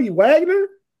with Bobby Wagner,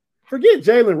 forget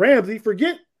Jalen Ramsey,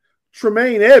 forget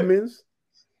Tremaine Edmonds.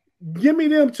 Give me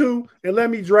them two and let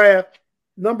me draft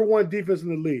number 1 defense in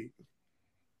the league.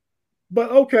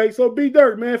 But okay, so B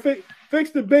Dirt, man,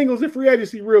 fix the Bengals in free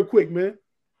agency real quick, man.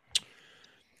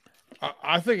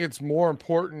 I think it's more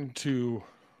important to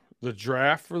the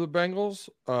draft for the Bengals.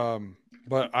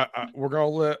 But we're going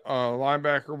to let a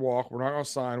linebacker walk. We're not going to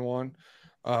sign one.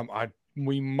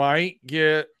 We might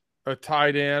get a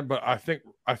tight end, but I think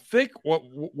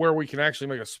where we can actually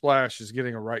make a splash is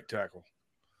getting a right tackle.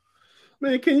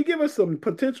 Man, can you give us some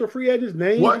potential free agents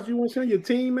names that you want to send your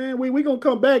team, man? We gonna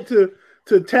come back to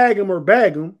tag them or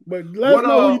bag them, but let us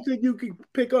know who you think you can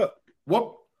pick up.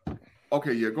 What?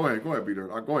 Okay, yeah, go ahead, Peter.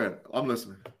 Go ahead. I'm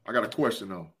listening. I got a question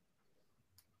though.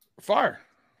 Fire.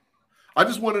 I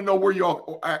just want to know where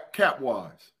y'all at cap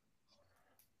wise.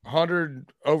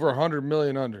 over 100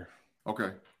 million under. Okay,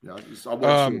 yeah, I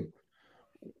wasn't sure.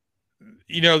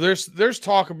 You know, there's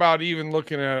talk about even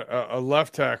looking at a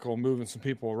left tackle, moving some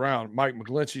people around. Mike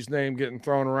McGlinchey's name getting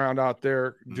thrown around out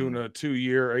there, doing a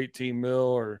 2-year, 18 mil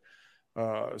or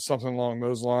something along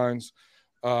those lines.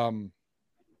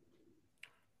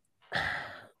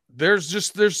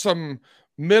 There's some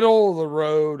middle of the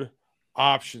road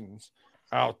options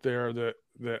out there that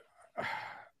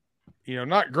you know,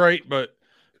 not great, but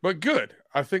good.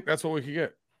 I think that's what we could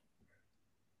get.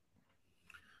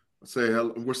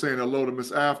 We're saying hello to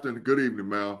Miss Afton. Good evening,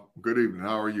 Mel. Good evening.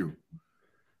 How are you?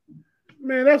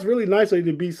 Man, that's really nice of you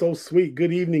to be so sweet.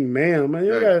 Good evening, ma'am. Man,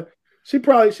 hey. She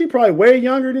probably way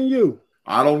younger than you.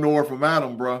 I don't know her from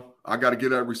Adam, bro. I got to get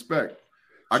that respect.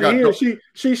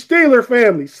 She's Steeler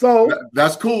family, so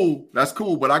that's cool. That's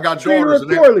cool. But I got daughters.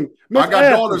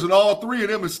 Daughters, and all three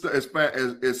of them is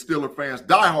Steeler fans.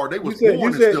 Die hard. They was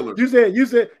born in Steelers.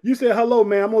 You said hello,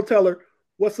 ma'am. I'm gonna tell her,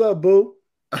 what's up, boo?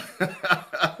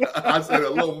 I said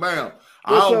hello, ma'am.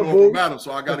 I don't know from Adam,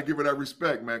 so I got to give her that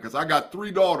respect, man. Because I got 3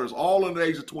 daughters, all under the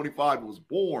age of 25, was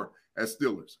born as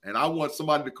Steelers, and I want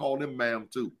somebody to call them ma'am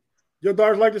too. Your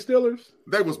daughters like the Steelers?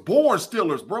 They was born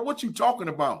Steelers, bro. What you talking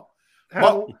about?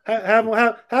 Have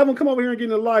them come over here and get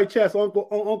in the live chat so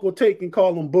Uncle Tate can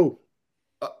call them boo.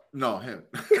 No, him.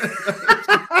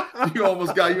 You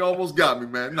almost got me,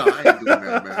 man. No, I ain't doing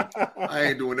that, man. I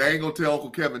ain't doing that. I ain't gonna tell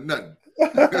Uncle Kevin nothing.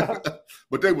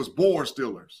 But they was born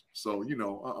Steelers, so you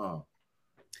know.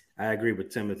 I agree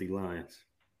with Timothy Lyons.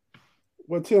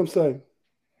 What Tim say?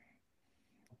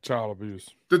 Child abuse.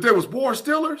 That they was born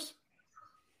Steelers.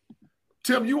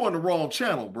 Tim, you on the wrong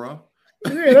channel, bro.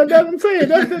 Yeah, that's what I'm saying.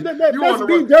 That's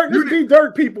be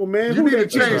dirt people, man. You need to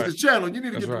change the channel. You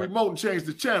need to get the remote and change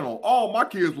the channel. All my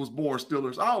kids was born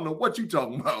Steelers. I don't know what you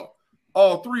talking about.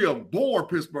 All 3 of them born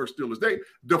Pittsburgh Steelers.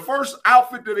 The first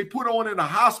outfit that they put on in the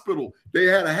hospital, they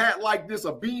had a hat like this,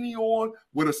 a beanie on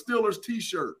with a Steelers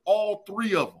t-shirt. All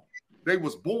 3 of them. They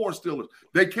was born Steelers.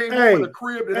 They came home in a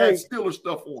crib that had Steelers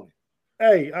stuff on it.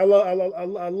 Hey, I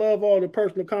love all the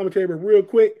personal commentary, but real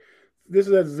quick, this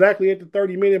is exactly at the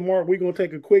 30-minute mark. We're going to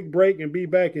take a quick break and be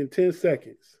back in 10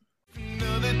 seconds.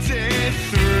 Another day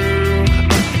through,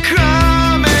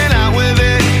 coming out with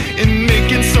it and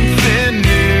making something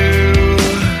new.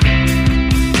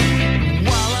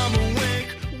 While I'm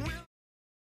awake.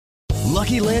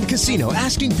 Lucky Land Casino,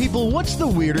 asking people, what's the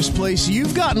weirdest place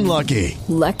you've gotten lucky?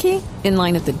 Lucky? In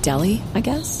line at the deli, I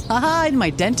guess? Aha, in my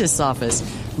dentist's office.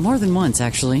 More than once,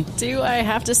 actually. Do I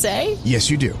have to say? Yes,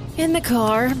 you do. In the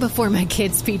car before my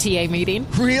kids' PTA meeting.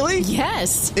 Really?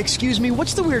 Yes. Excuse me,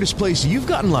 what's the weirdest place you've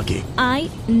gotten lucky? I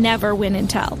never win and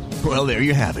tell. Well, there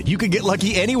you have it. You can get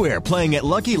lucky anywhere, playing at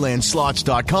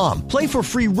LuckyLandSlots.com. Play for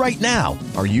free right now.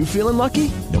 Are you feeling lucky?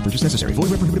 No purchase necessary.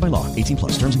 Void where prohibited by law.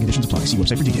 18+. Terms and conditions apply. See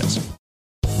website for details.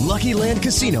 Lucky Land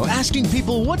Casino, asking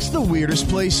people, what's the weirdest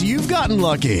place you've gotten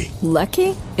lucky?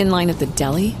 Lucky? In line at the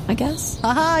deli, I guess?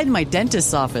 Aha, in my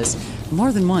dentist's office.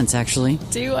 More than once, actually.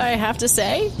 Do I have to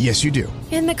say? Yes, you do.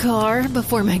 In the car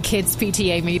before my kids'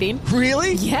 PTA meeting.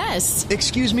 Really? Yes.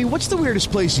 Excuse me, what's the weirdest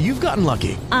place you've gotten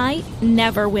lucky? I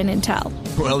never win and tell.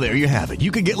 Well, there you have it. You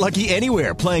can get lucky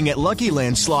anywhere, playing at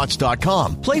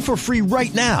LuckyLandSlots.com. Play for free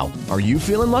right now. Are you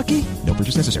feeling lucky? No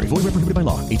purchase necessary. Void where prohibited by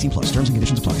law. 18+. Terms and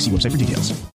conditions apply. See website for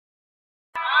details.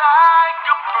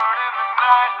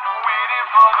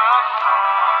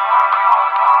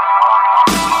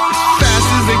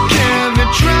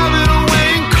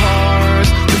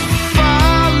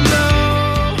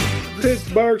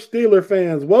 Pittsburgh Steelers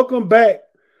fans, welcome back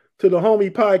to the Homie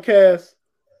Podcast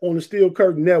on the Steel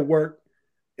Curtain Network.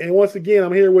 And once again,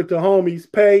 I'm here with the homies,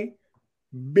 Pay,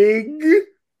 Big,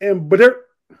 and Butter.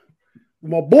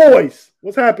 My boys.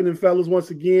 What's happening, fellas,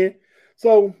 once again?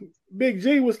 So, Big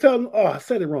G was telling, I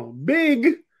said it wrong.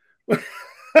 Big.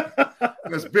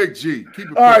 That's Big G.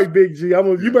 Keep it all right, Big G.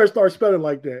 You better start spelling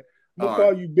like that. I'm going to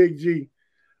call you Big G.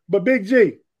 But Big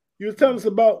G, you was telling us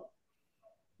about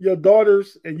your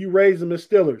daughters and you raised them as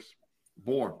Steelers.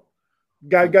 Born.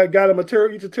 Got them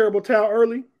each a terrible towel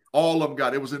early? All of them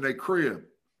got it. It was in their crib.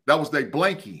 That was their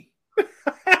blankie.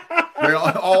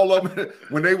 All of them,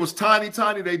 when they was tiny,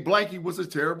 their blankie was a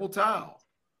terrible towel.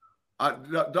 I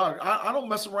don't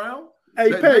mess around.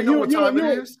 Hey, Pay, you're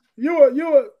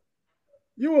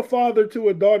a father to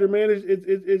a daughter, man.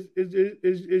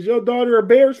 Is your daughter a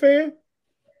Bears fan?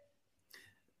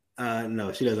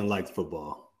 No, she doesn't like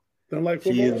football. Don't like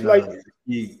football.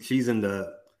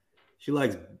 She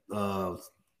likes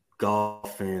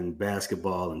golf and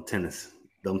basketball and tennis.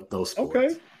 Those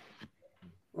sports.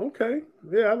 Okay.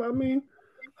 Yeah, I mean,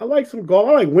 I like some golf.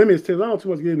 I like women's tennis. I don't too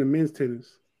much get into men's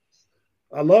tennis.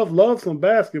 I love some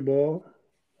basketball.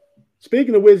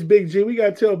 Speaking of which, Big G, we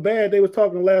got to tell Bad. They was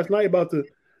talking last night about the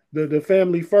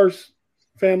family of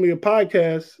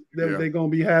podcasts that they're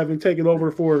going to be having taken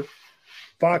over for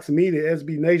Fox Media,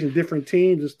 SB Nation, different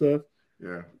teams and stuff.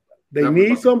 Yeah. They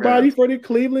need somebody for the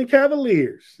Cleveland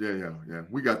Cavaliers. Yeah.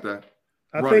 We got that.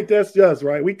 I think that's just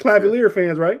right. We Cavalier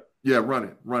fans, right? Yeah, run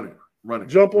it.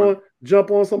 Jump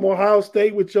on some Ohio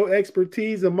State with your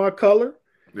expertise and my color.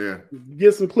 Yeah.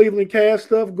 Get some Cleveland Cavs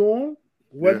stuff going.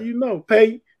 What do you know?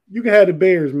 Pay. You can have the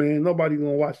Bears, man. Nobody's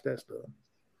gonna watch that stuff.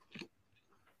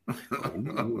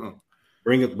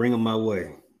 Bring them my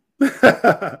way.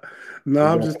 No,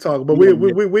 I'm just talking. But we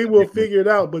will figure it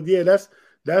out. But yeah,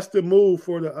 that's the move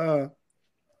for the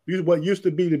what used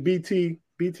to be the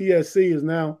BTSC is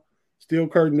now Steel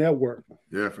Curtain Network.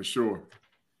 Yeah, for sure.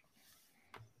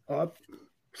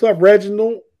 What's up,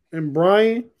 Reginald and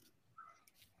Brian?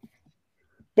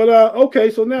 But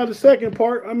okay, so now the second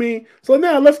part. I mean, so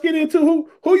now let's get into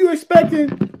who you expecting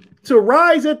to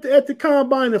rise at the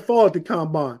combine and fall at the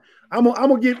combine. I'm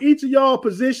gonna give each of y'all a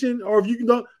position, or if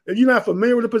you're not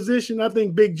familiar with the position, I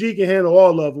think Big G can handle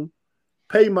all of them.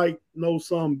 Pay might know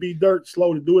some. B Dirt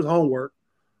slow to do his homework.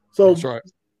 So that's right.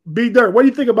 B Dirt, what do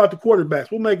you think about the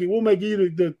quarterbacks? We'll make you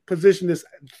the position that's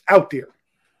out there.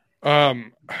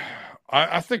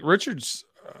 I think Richards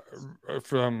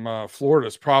from Florida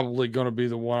is probably going to be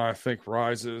the one I think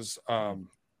rises.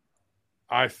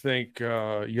 I think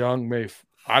Young may.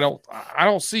 I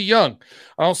don't see Young.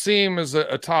 I don't see him as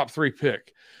a top 3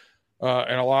 pick,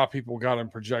 and a lot of people got him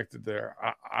projected there.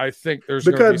 I think there's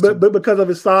because of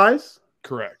his size.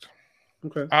 Correct.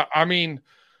 Okay. I mean,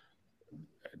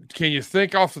 can you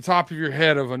think off the top of your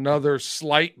head of another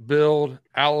slight build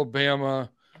Alabama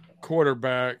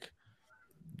quarterback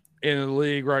in the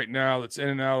league right now that's in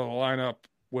and out of the lineup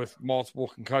with multiple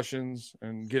concussions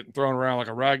and getting thrown around like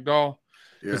a rag doll?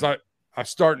 Because I'm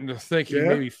starting to think he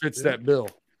maybe fits that bill.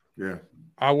 Yeah.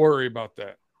 I worry about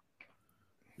that.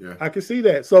 Yeah. I can see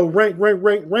that. So rank your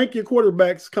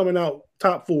quarterbacks coming out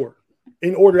top 4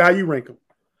 in order how you rank them.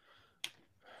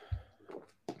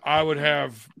 I would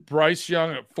have Bryce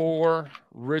Young at 4,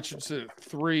 Richardson at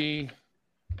 3,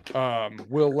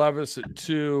 Will Levis at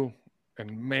 2,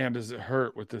 and man, does it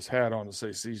hurt with this hat on to say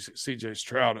CJ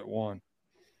Stroud at 1.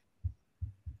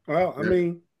 Well, I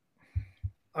mean,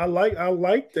 I like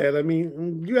that. I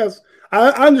mean, you guys,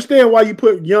 I understand why you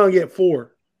put Young at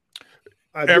 4.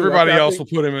 Everybody else will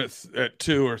put him at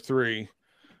 2 or 3,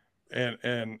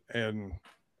 and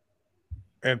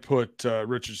put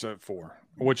Richardson at 4,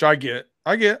 which I get.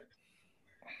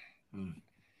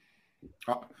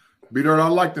 B-Dirt, I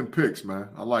like them picks, man.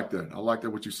 I like that. I like that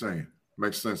what you're saying.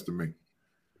 Makes sense to me.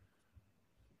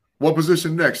 What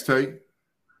position next, Tate?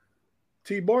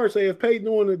 T-Bar say if Pay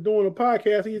doing a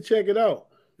podcast, he'd check it out.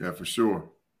 Yeah, for sure.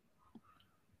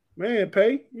 Man,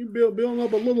 Pay, you building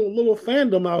up a little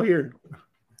fandom out here.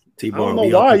 T-Bar, I don't know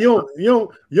why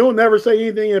you don't never say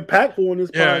anything impactful in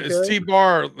this podcast. Is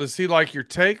T-Bar, is he like your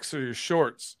takes or your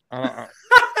shorts?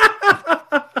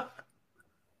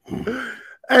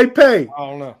 Hey, Pay. I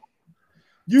don't know.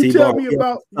 You T-Bar, tell me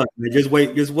about. Just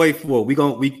wait for it.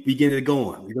 We get it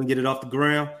going. We're gonna get it off the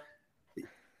ground.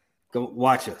 Go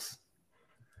watch us.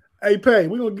 Hey, Pay,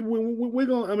 we're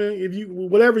gonna. I mean, if you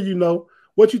whatever you know,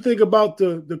 what you think about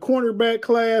the cornerback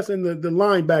class and the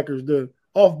linebackers, the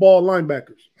off-ball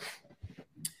linebackers.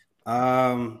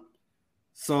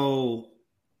 So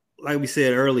like we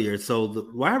said earlier, so the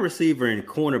wide receiver and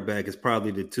cornerback is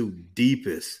probably the 2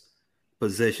 deepest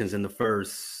positions in the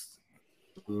first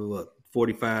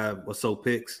 45 or so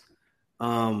picks.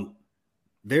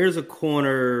 There's a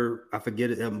corner, I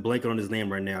forget it, I'm blanking on his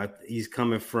name right now. He's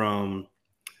coming from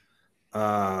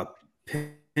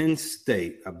Penn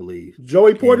State, I believe.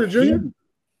 Joey Porter Jr.?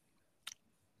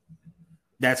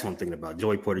 That's what I'm thinking about,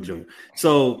 Joey Porter Jr.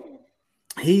 So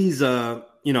he's as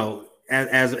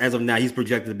of now, he's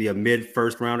projected to be a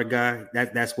mid-first rounder guy.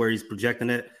 That's where he's projecting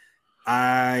it.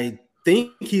 I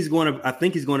think he's going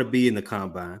to be in the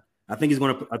combine. I think he's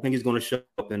going to show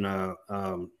up and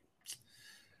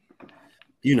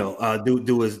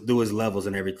do his levels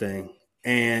and everything.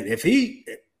 And if he,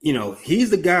 he's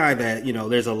the guy that,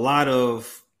 there's a lot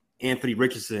of Anthony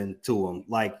Richardson to him,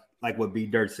 like what B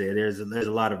Dirt said. There's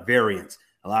a lot of variance.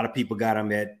 A lot of people got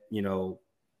him at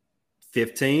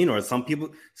 15, or some people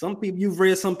you've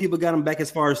read, some people got him back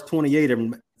as far as 28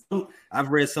 and I've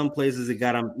read some places that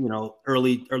got him,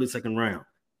 early second round.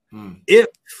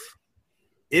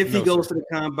 If he goes to the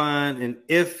combine and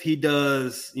if he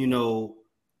does,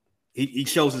 he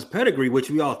shows his pedigree, which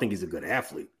we all think he's a good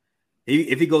athlete.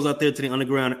 If he goes out there to the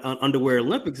underwear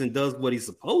Olympics and does what he's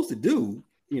supposed to do,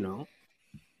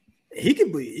 he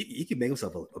can make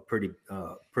himself a pretty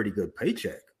good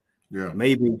paycheck. Yeah,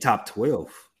 maybe top 12.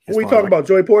 When we talk about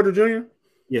Joey Porter Jr.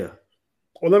 Yeah.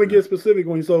 Well, let me get specific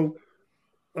on you. So,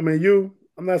 I mean,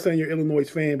 I'm not saying you're an Illinois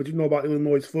fan, but you know about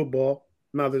Illinois football.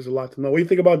 Now there's a lot to know. What do you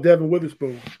think about Devin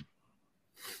Witherspoon?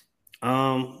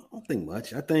 I don't think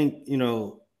much. I think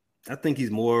he's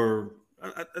more.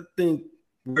 I think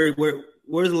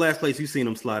where's the last place you've seen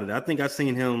him slotted? I think I've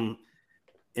seen him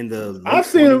in the. I've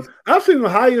seen him the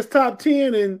highest top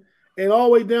 10 and all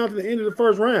the way down to the end of the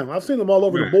first round. I've seen him all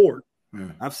over the board.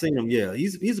 Yeah. I've seen him. Yeah,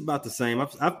 he's about the same.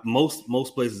 Most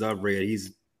places I've read,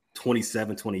 he's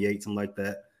 27, 28, something like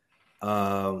that.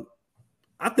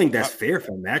 I think that's fair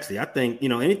for him. Actually, I think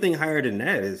anything higher than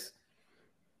that is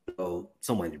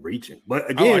someone reaching. But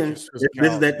again, this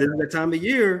is that time of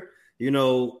year.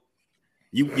 You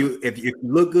if you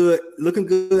look good, looking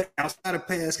good outside of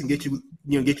pads can get you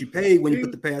paid when you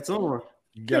put the pads on.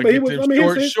 You gotta get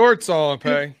them shorts on,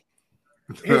 Pay.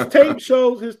 His tape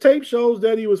shows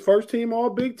that he was first team All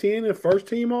Big Ten and first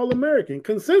team All American,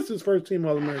 consensus first team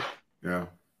All American. Yeah,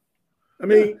 I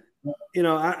mean,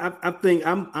 I think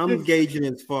I'm gauging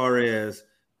as far as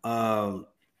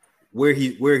where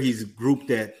he's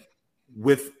grouped at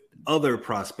with other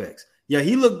prospects. Yeah,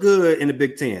 he looked good in the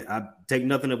Big Ten. I take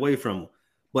nothing away from him,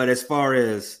 but as far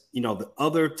as the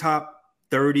other top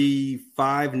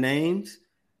 35 names,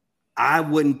 I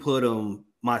wouldn't put him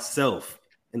myself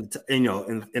in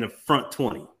a front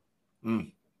 20.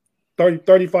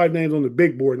 35 names on the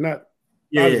big board, not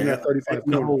 35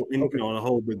 on the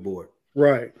whole big board.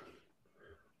 Right.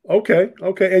 Okay.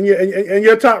 And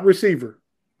your top receiver.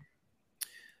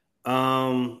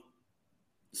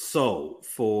 So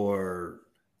for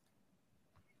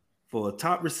a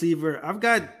top receiver, I'm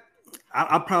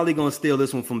probably gonna steal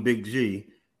this one from Big G.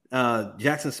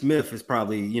 Jackson Smith is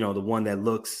probably the one that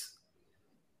looks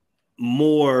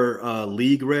more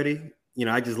league ready.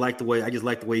 I just like the way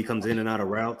he comes in and out of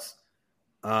routes.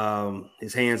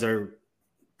 His hands are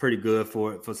pretty good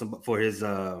for his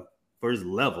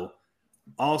level.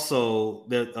 Also,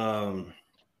 that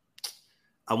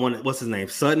what's his name?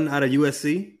 Sutton out of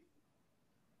USC.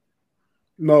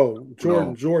 No,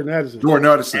 Jordan Addison. Jordan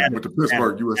Addison with the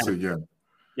Pittsburgh USC.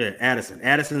 Yeah, Addison.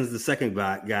 Addison's the second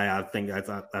guy I think that's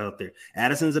out there.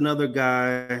 Addison's another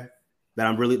guy that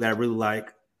I really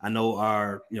like. I know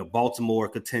our Baltimore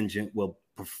contingent will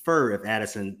prefer if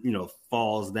Addison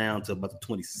falls down to about the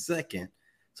 22nd,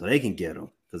 so they can get him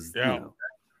because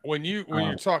When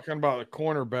you're talking about the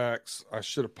cornerbacks, I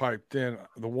should have piped in.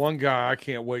 The one guy I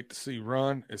can't wait to see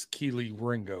run is Keely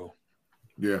Ringo.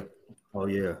 Yeah. Oh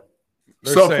yeah.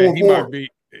 They're saying he might be.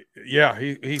 Yeah,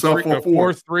 he's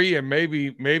 4.3 and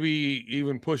maybe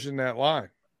even pushing that line.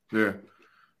 Yeah,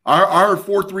 I heard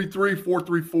 4.33,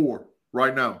 4.34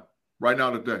 right now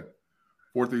today.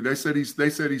 4.3. They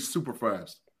said he's super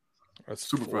fast. That's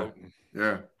super floating.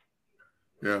 fast.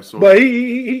 Yeah. So, but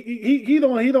he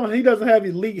doesn't have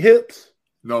elite hips.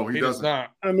 No, he doesn't. Does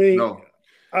not. I mean, no.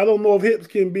 I don't know if hips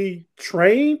can be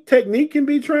trained. Technique can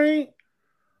be trained.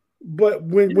 But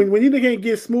when you can't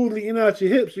get smoothly in and out your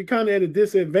hips, you're kind of at a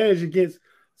disadvantage against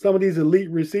some of these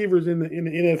elite receivers in the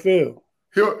NFL.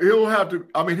 He'll have to.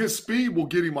 I mean, his speed will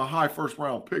get him a high first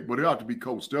round pick, but he'll have to be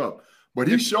coached up. But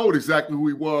he showed exactly who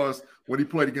he was when he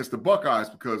played against the Buckeyes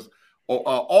because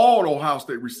all the Ohio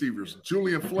State receivers,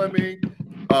 Julian Fleming,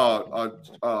 Emeka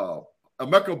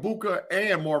Buka,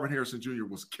 and Marvin Harrison Jr.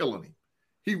 was killing him.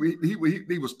 He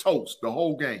was toast the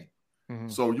whole game. Mm-hmm.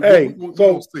 So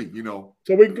we'll see,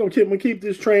 So we're gonna keep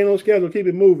this train on schedule, keep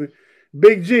it moving.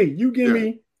 Big G, you give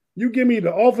me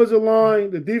the offensive line,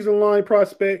 the defensive line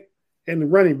prospect, and the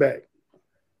running back.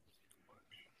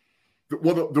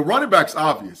 Well, the running back's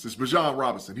obvious. It's Bijan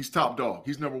Robinson. He's top dog.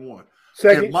 He's number one.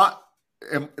 Second,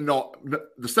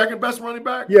 the second best running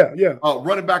back. Yeah.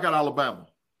 Running back out of Alabama,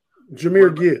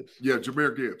 Jahmyr Gibbs. Yeah,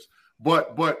 Jahmyr Gibbs.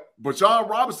 But Bijan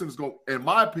Robinson is going, in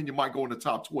my opinion, might go in the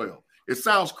top 12. It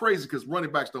sounds crazy because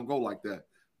running backs don't go like that,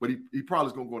 but he probably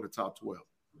is going to go in the top 12.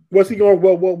 What's he going?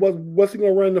 What's he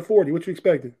going to run in the 40? What you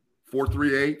expecting?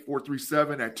 4.38,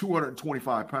 4.37 at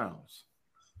 225 pounds.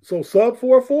 So sub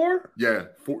 4.4? Yeah,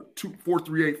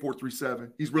 4.38,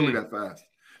 4.37. He's really that fast.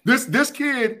 This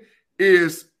kid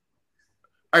is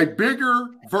a bigger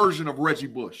version of Reggie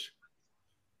Bush.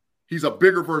 He's a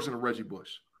bigger version of Reggie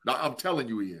Bush. Now, I'm telling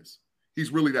you he is.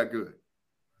 He's really that good.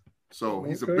 So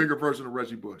he's a bigger version of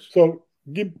Reggie Bush. So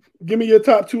give me your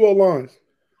top 2 O-lines.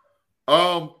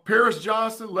 Paris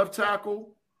Johnson, left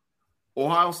tackle,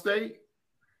 Ohio State,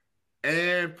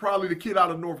 and probably the kid out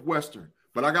of Northwestern.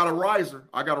 But I got a riser.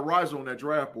 On that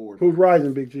draft board. Who's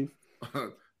rising, Big G?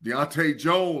 Deontay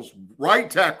Jones, right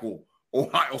tackle,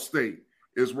 Ohio State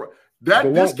is right.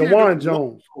 DeJuan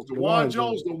Jones. DeJuan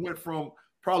Jones that went from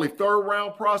probably 3rd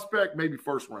round prospect, maybe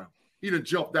 1st round. He didn't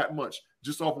jump that much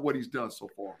just off of what he's done so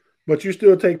far. But you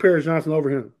still take Paris Johnson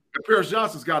over him. And Paris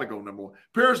Johnson's got to go number 1.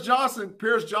 Paris Johnson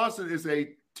is a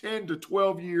 10 to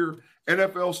 12 year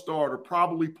NFL starter,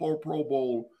 probably Pro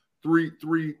Bowl 3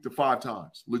 to 5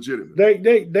 times,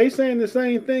 legitimately. They saying the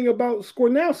same thing about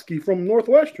Skornowski from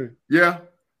Northwestern. Yeah.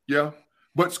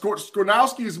 But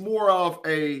Skornowski is more of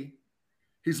a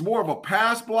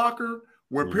pass blocker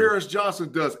where Paris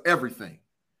Johnson does everything.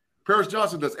 Paris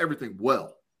Johnson does everything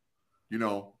well. You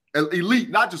know, elite,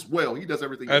 not just well. He does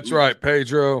everything. That's elite. right,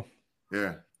 Pedro.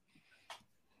 Yeah.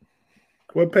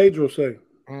 What Pedro say?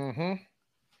 Mm-hmm.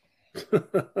 It's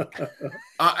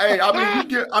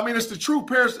the truth.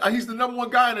 Paris, he's the number 1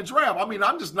 guy in the draft. I mean,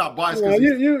 I'm just not biased. Well,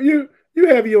 you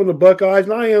heavy on the Buckeyes,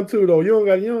 and I am too, though. You don't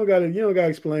got to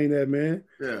explain that, man.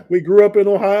 Yeah. We grew up in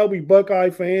Ohio. We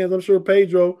Buckeye fans. I'm sure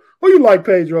Pedro. Who you like,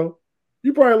 Pedro?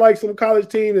 You probably like some college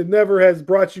team that never has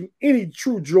brought you any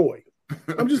true joy.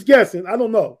 I'm just guessing. I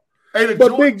don't know.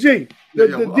 But Big G, the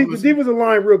defensive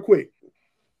line, real quick.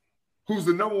 Who's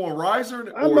the number 1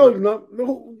 riser? I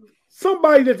know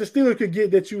somebody that the Steelers could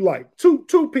get that you like.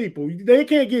 Two people. They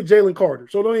can't get Jalen Carter,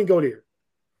 so don't even go there.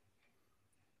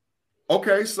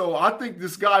 Okay, so I think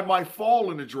this guy might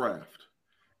fall in the draft.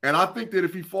 And I think that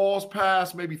if he falls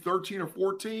past maybe 13 or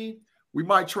 14, we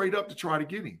might trade up to try to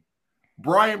get him.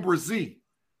 Brian Brzee,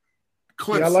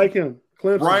 Clemson. Yeah, I like him.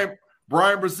 Clemson.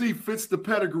 Brian Brzee fits the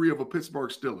pedigree of a Pittsburgh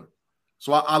Steeler.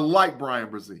 So I like Brian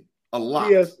Brzee a lot.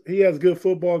 He has good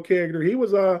football character. He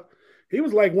was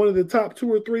like one of the top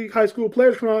 2 or 3 high school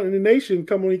players in the nation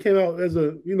when he came out as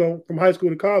from high school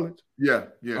to college. Yeah.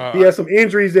 He had some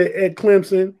injuries at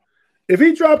Clemson. If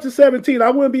he dropped to 17, I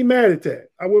wouldn't be mad at that.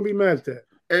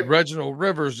 Reginald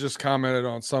Rivers just commented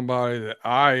on somebody that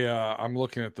I'm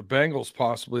looking at the Bengals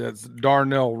possibly. That's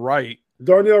Darnell Wright.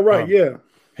 Yeah.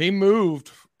 He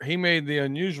made the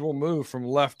unusual move from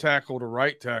left tackle to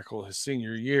right tackle his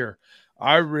senior year.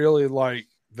 I really like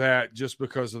that just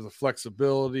because of the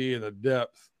flexibility and the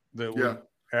depth that would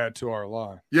add to our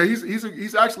line. Yeah,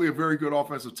 he's actually a very good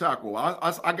offensive tackle.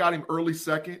 I got him early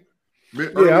second.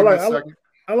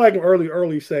 I like him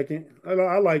early second.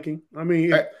 I like him. I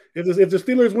mean, if the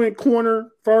Steelers went corner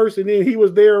first and then he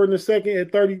was there in the second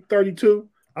at 30-32,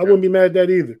 I wouldn't be mad at that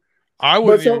either. I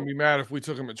wouldn't even be mad if we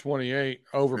took him at 28,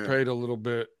 overpaid a little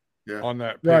bit on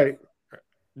that pick, right?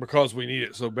 Because we need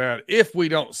it so bad. If we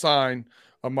don't sign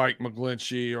a Mike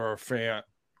McGlinchey or a Fant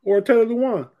or a Taylor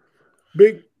Lewan,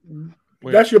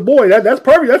 that's your boy. That's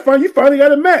perfect. That's fine. You finally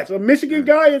got a match. A Michigan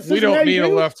guy in Cincinnati. We don't need a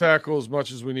left tackle as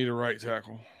much as we need a right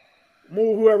tackle.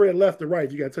 Move whoever at left or right.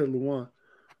 You got Taylor Lewan.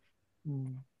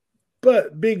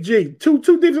 But Big G, two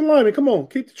defensive linemen. Come on,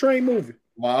 keep the train moving.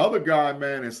 My other guy,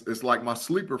 man, is like my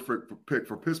sleeper pick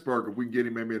for Pittsburgh if we can get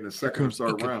him maybe in the 2nd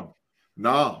or 3rd round.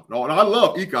 No, and I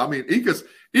love Ika. I mean,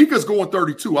 Ika's going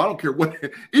 32. I don't care what.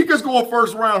 Ika's going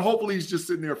 1st round. Hopefully, he's just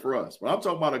sitting there for us. But I'm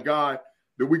talking about a guy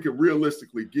that we can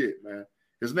realistically get, man.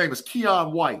 His name is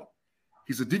Keon White.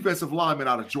 He's a defensive lineman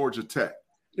out of Georgia Tech.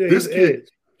 Yeah, this kid,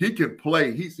 he can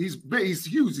play. He's big. He's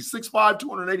huge. He's 6'5",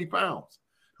 280 pounds.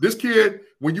 This kid,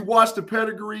 when you watch the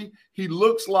pedigree, he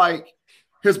looks like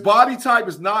his body type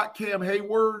is not Cam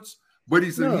Hayward's, but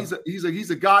he's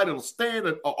a guy that'll stand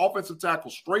an offensive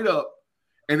tackle straight up,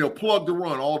 and he'll plug the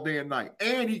run all day and night.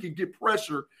 And he can get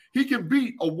pressure. He can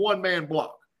beat a one-man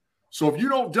block. So if you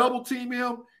don't double team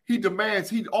him, he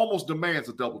almost demands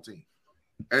a double team.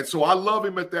 And so I love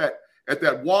him at that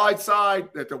wide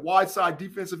side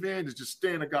defensive end is just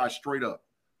stand a guy straight up.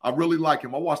 I really like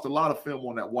him. I watched a lot of film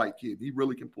on that White kid. He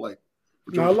really can play.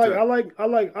 No, I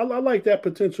like that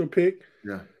potential pick.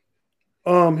 Yeah.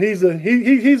 I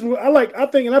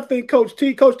think Coach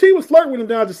T was flirting with him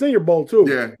down at the Senior Bowl too.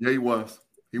 Yeah, he was.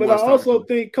 I also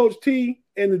think Coach T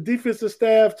and the defensive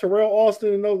staff, Terrell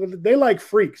Austin and those, they like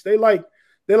freaks. They like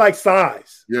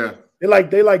size. Yeah. They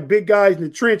like big guys in the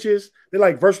trenches. They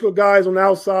like versatile guys on the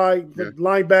outside, the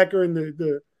linebacker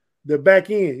and the back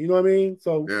end. You know what I mean?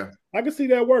 So I can see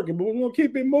that working. But we're gonna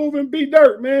keep it moving. Be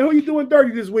dirt, man. Who you doing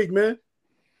dirty this week, man?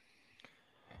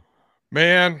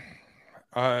 Man,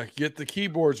 get the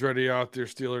keyboards ready out there,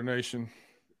 Steeler Nation.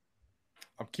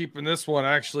 I'm keeping this one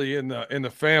actually in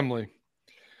the family.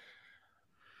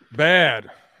 Bad,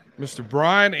 Mr.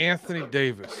 Brian Anthony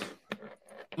Davis.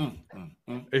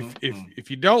 If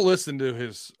you don't listen to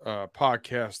his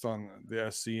podcast on the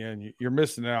SCN, you're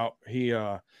missing out.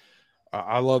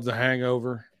 I love The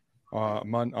Hangover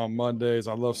on Mondays.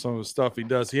 I love some of the stuff he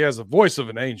does. He has a voice of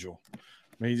an angel. I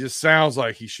mean, he just sounds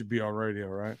like he should be on radio,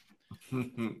 right?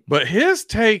 But his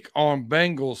take on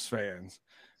Bengals fans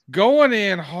going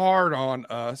in hard on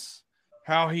us,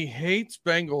 how he hates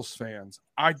Bengals fans,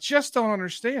 I just don't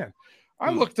understand.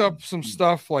 I looked up some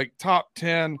stuff like top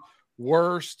 10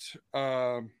 worst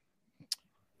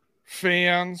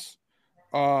fans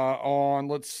on,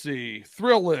 let's see,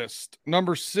 Thrill List.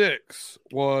 Number 6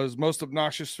 was most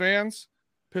obnoxious fans,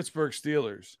 Pittsburgh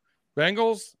Steelers.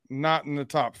 Bengals, not in the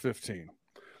top 15.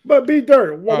 But B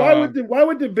Dirt, why would the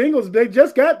Bengals? They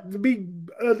just got to be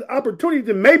an opportunity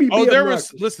to maybe. There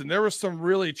was some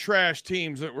really trash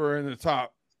teams that were in the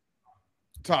top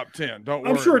 10. Don't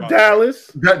worry. I'm sure Dallas.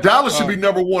 Dallas should be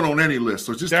number 1 on any list.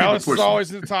 So just Dallas keep it is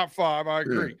always in the top 5. I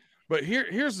agree. Yeah. But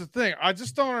here's the thing. I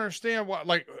just don't understand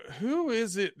who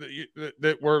is it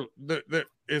that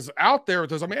is out there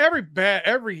with us? I mean,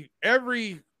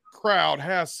 every crowd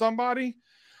has somebody,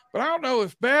 but I don't know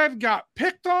if Bad got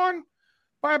picked on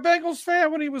by a Bengals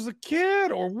fan when he was a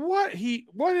kid, or what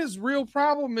his real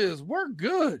problem is. We're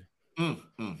good.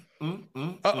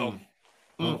 Uh-oh.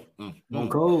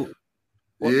 Cold.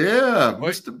 Yeah,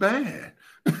 Mr. Bad.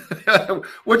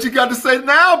 What you got to say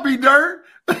now, B Dirt?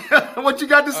 What you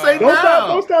got to say now?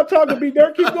 Don't stop talking, B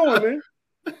Dirt. Keep going, man.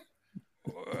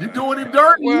 You doing him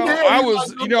dirt? Well, I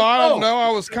don't know. I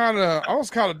was kind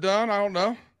of done. I don't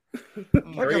know.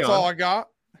 That's all I got.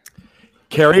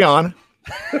 Carry on.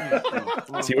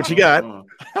 See what you got.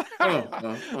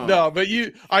 No, but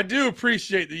I do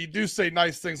appreciate that you do say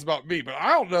nice things about me, but I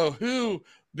don't know who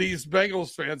these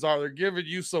Bengals fans are. They're giving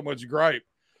you so much gripe.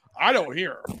 I don't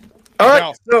hear them. All right.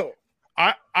 Now, so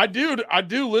I do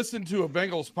listen to a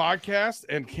Bengals podcast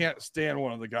and can't stand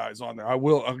one of the guys on there.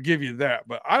 I'll give you that,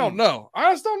 but I don't know.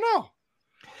 I just don't know.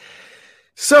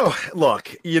 So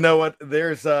look, you know what?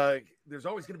 There's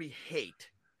always going to be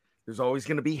hate. There's always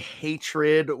going to be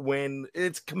hatred when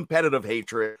it's competitive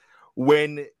hatred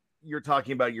when you're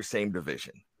talking about your same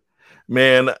division.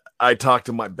 Man, I talk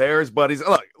to my Bears buddies.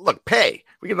 Look, Pay.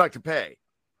 We can talk to Pay.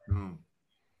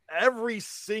 Every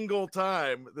single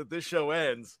time that this show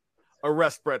ends,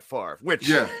 arrest Brett Favre, which,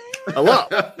 hello.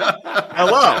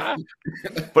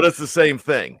 But it's the same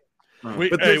thing.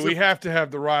 We have to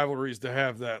have the rivalries to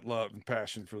have that love and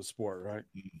passion for the sport, right?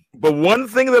 But one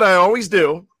thing that I always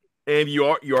do, and you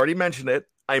already mentioned it,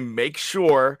 I make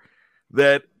sure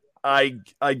that I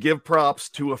give props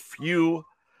to a few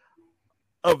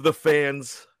of the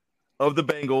fans of the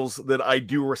Bengals that I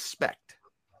do respect.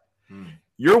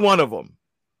 You're one of them.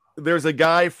 There's a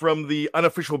guy from the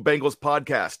Unofficial Bengals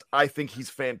podcast. I think he's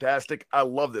fantastic. I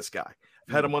love this guy.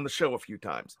 I've had him on the show a few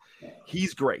times.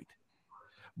 He's great.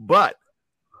 But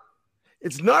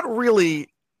it's not really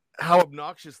how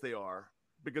obnoxious they are,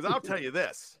 because I'll tell you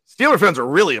this. Steeler fans are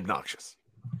really obnoxious.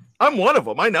 I'm one of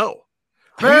them. I know.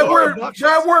 Man, we're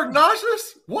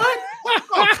obnoxious? What?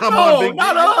 Oh, come on, big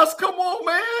not man. us. Come on,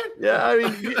 man. Yeah, I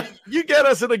mean, you get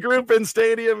us in a group in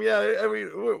stadium. Yeah, I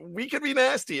mean, we can be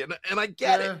nasty, and I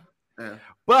get it. Yeah.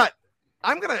 But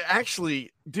I'm going to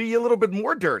actually do you a little bit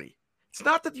more dirty. It's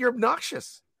not that you're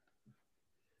obnoxious.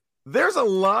 There's a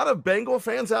lot of Bengal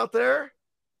fans out there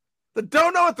that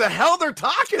don't know what the hell they're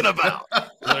talking about.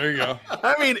 There you go.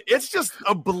 I mean, it's just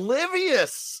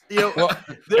oblivious. You know, Well,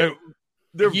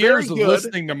 they're years very of good.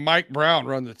 listening to Mike Brown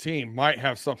run the team might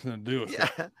have something to do with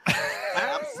it.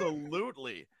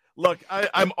 Absolutely. Look,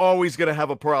 I'm always going to have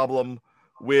a problem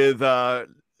with the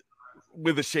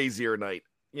Shazier night.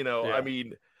 You know, Yeah. I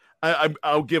mean,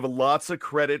 I'll give lots of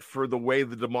credit for the way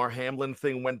the DeMar Hamlin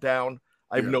thing went down.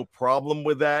 I have no problem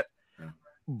with that.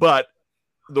 But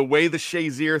the way the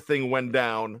Shazier thing went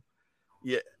down,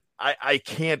 I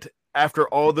can't, after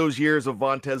all those years of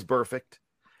Vontez Burfict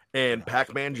and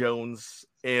Pac-Man Jones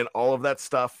and all of that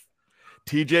stuff,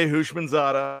 TJ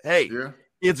Hushmanzada, hey,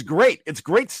 it's great. It's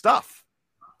great stuff.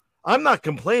 I'm not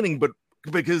complaining, but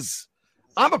because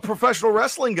I'm a professional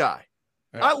wrestling guy.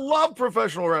 Yeah. I love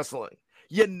professional wrestling.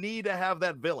 You need to have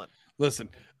that villain. Listen,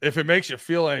 if it makes you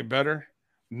feel any better,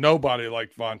 nobody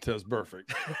liked Vontez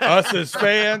Burfict. Us as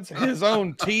fans, his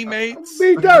own teammates,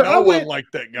 no one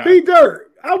liked that guy.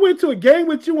 B-Dirt, I went to a game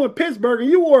with you in Pittsburgh, and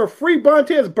you wore a free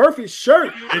Vontez Burfict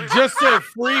shirt. It just said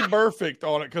free Burfict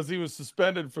on it because he was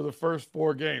suspended for the first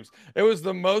 4 games. It was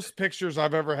the most pictures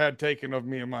I've ever had taken of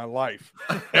me in my life.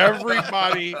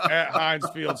 Everybody at Heinz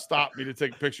Field stopped me to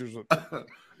take pictures with me.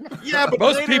 Yeah, but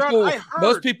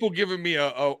most people giving me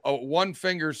a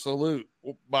 1-finger salute,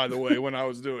 by the way, when I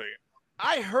was doing it.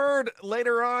 I heard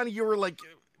later on you were like,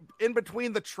 in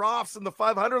between the troughs and the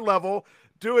 500 level,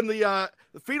 doing the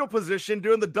fetal position,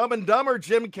 doing the Dumb and Dumber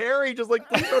Jim Carrey, just like,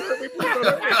 please don't hurt me, please don't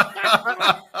hurt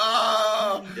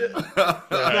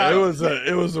me.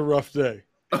 It was a rough day.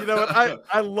 You know what?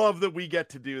 I love that we get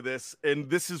to do this, and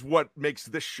this is what makes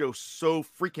this show so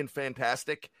freaking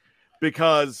fantastic,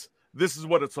 because this is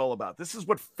what it's all about. This is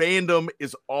what fandom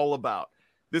is all about.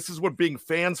 This is what being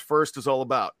fans first is all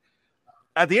about.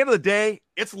 At the end of the day,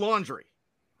 it's laundry.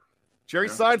 Jerry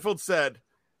Seinfeld said,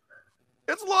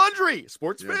 it's laundry.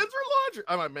 Sports fans are laundry.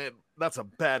 I'm like, man, that's a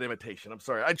bad imitation. I'm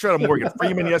sorry. I tried a Morgan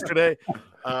Freeman yesterday.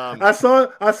 I saw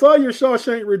your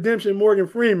Shawshank Redemption, Morgan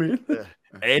Freeman.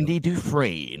 Andy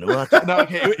Dufresne. No,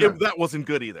 okay, that wasn't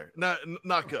good either.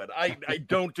 Not good. I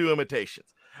don't do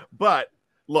imitations. But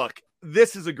look,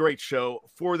 this is a great show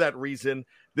for that reason.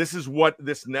 This is what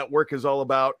this network is all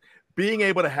about. Being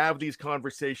able to have these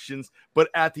conversations, but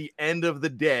at the end of the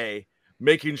day,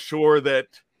 making sure that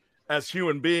as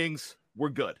human beings, we're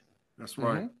good. That's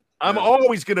right. Mm-hmm. I'm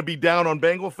always going to be down on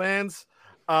Bengal fans.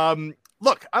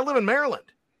 Look, I live in Maryland.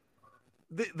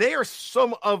 They are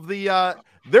some of the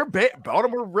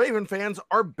Baltimore Raven fans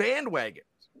are bandwagons.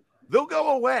 They'll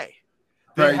go away.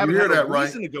 They haven't had a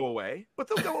reason to go away, but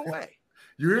they'll go away.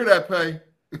 You hear that, Pay?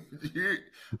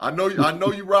 I know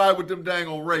you ride with them dang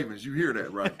on Ravens. You hear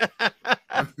that, right?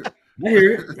 I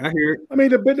hear it. I mean,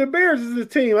 the Bears is a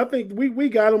team. I think we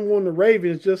got them on the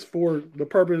Ravens just for the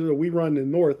purpose of we run the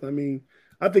North. I mean,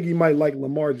 I think he might like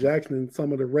Lamar Jackson and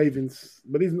some of the Ravens,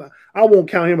 but he's not. I won't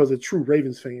count him as a true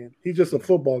Ravens fan. He's just a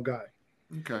football guy.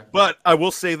 Okay. But I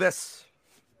will say this: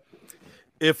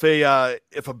 if a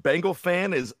Bengal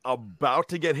fan is about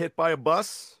to get hit by a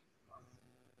bus,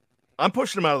 I'm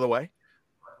pushing him out of the way,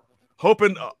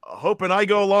 hoping I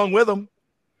go along with them.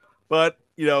 But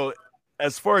you know,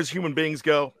 as far as human beings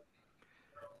go,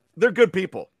 they're good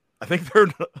people. I think they're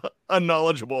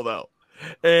unknowledgeable though,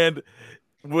 and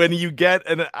when you get,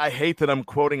 and I hate that I'm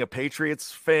quoting a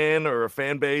Patriots fan or a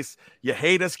fan base, you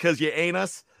hate us because you ain't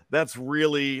us. That's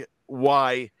really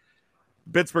why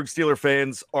Pittsburgh Steelers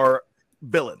fans are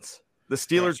villains. The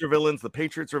Steelers are villains. The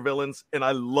Patriots are villains. And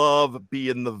I love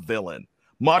being the villain.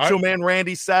 Macho Man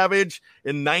Randy Savage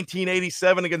in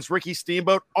 1987 against Ricky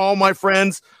Steamboat. All my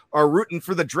friends are rooting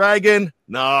for the Dragon.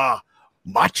 Nah,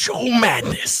 Macho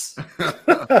Madness.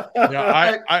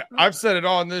 Yeah, I've said it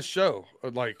on this show.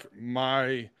 Like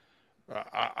I'm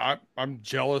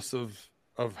jealous of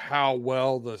how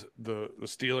well the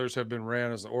Steelers have been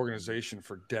ran as an organization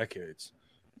for decades.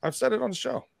 I've said it on the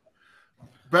show.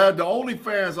 Bad. The only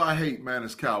fans I hate, man,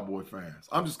 is Cowboy fans.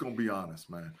 I'm just gonna be honest,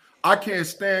 man. I can't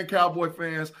stand Cowboy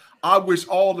fans. I wish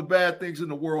all the bad things in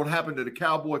the world happened to the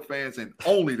Cowboy fans and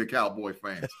only the Cowboy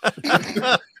fans.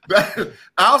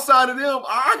 Outside of them,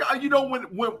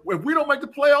 when we don't make the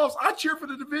playoffs, I cheer for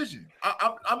the division.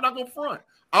 I'm not gonna front.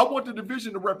 I want the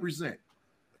division to represent.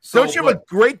 So, don't you have a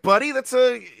great buddy that's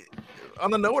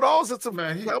on the know-it-alls? That's a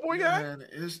Cowboy guy. Man,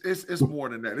 it's more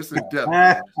than that. It's in depth,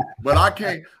 man. But I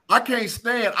can't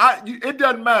stand. It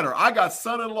doesn't matter. I got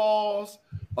son-in-laws.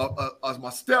 My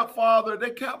stepfather,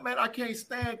 man, I can't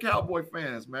stand Cowboy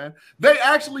fans, man. They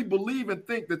actually believe and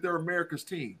think that they're America's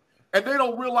team. And they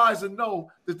don't realize and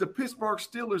know that the Pittsburgh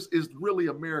Steelers is really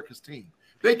America's team.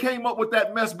 They came up with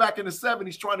that mess back in the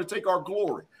 70s trying to take our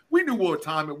glory. We knew what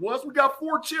time it was. We got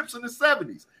 4 chips in the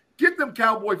 70s. Get them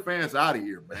Cowboy fans out of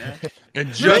here, man.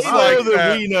 And just like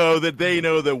that, we know that they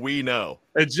know that we know.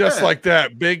 And just like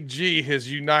that, Big G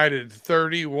has united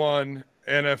 31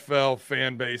 NFL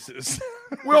fan bases.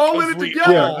 We're all in it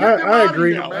together. Yeah, I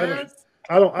agree. I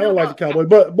don't like the Cowboys,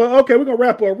 but okay, we're gonna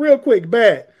wrap up real quick.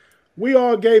 Bad. We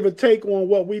all gave a take on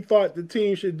what we thought the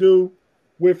team should do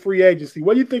with free agency.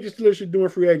 What do you think the Steelers should do in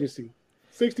free agency?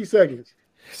 60 seconds.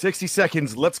 60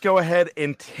 seconds. Let's go ahead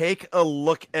and take a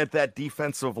look at that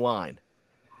defensive line.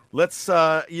 Let's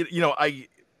I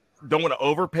don't want to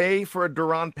overpay for a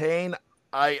Daron Payne.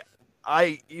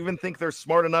 I even think they're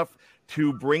smart enough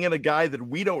to bring in a guy that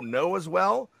we don't know as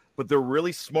well, but they're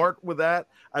really smart with that.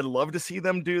 I'd love to see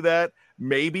them do that.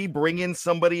 Maybe bring in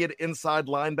somebody at inside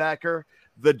linebacker.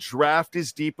 The draft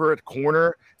is deeper at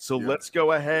corner, so let's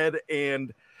go ahead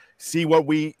and see what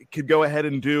we could go ahead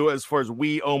and do as far as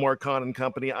Omar Khan and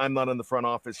company. I'm not in the front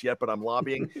office yet, but I'm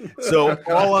lobbying. So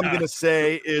all I'm going to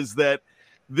say is that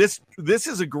this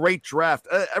is a great draft.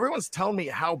 Everyone's telling me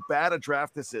how bad a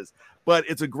draft this is, but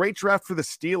it's a great draft for the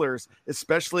Steelers,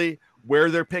 especially where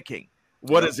they're picking.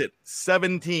 What is it?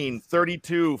 17,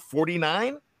 32,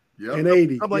 49? Yeah. And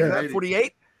 80. Something like that,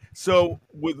 48. So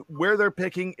with where they're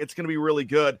picking, it's going to be really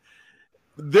good.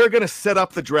 They're going to set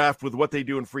up the draft with what they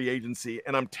do in free agency.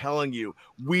 And I'm telling you,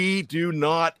 we do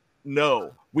not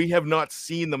know. We have not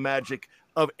seen the magic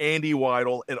of Andy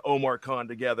Weidl and Omar Khan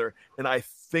together, and I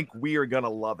think we are going to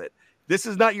love it. This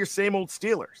is not your same old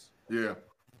Steelers. Yeah.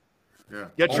 Yeah.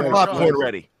 Get your popcorn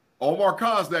ready. Omar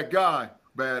Khan's that guy,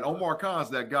 man. Omar Khan's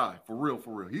that guy. For real,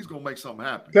 for real. He's going to make something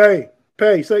happen.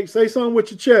 Pay, say something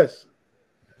with your chest.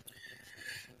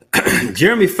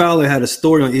 Jeremy Fowler had a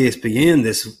story on ESPN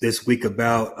this week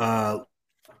about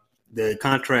the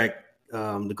contract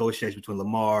negotiation between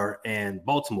Lamar and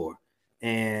Baltimore.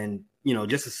 And,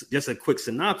 just a quick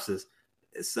synopsis.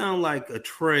 It sounds like a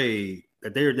trade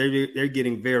that they're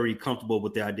getting very comfortable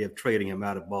with the idea of trading him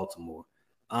out of Baltimore.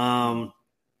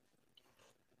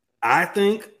 I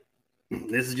think,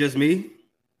 this is just me,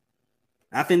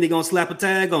 I think they're going to slap a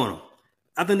tag on him.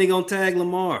 I think they're going to tag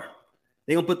Lamar.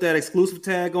 They're going to put that exclusive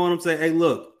tag on him, say, hey,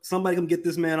 look, somebody come get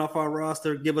this man off our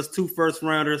roster, give us 2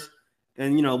 first-rounders,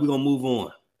 and, we're going to move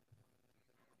on.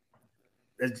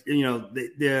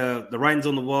 The writing's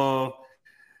on the wall.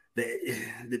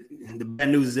 The bad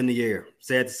news is in the air.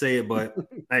 Sad to say it, but,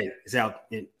 hey, it's out.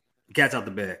 The cat's out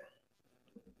the bag.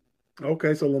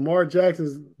 Okay, so Lamar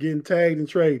Jackson's getting tagged and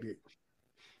traded.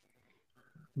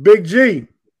 Big G,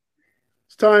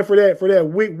 it's time for that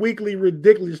weekly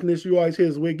ridiculousness you always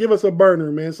hit us with. Give us a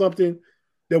burner, man, something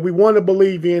that we want to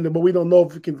believe in, but we don't know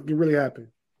if it can really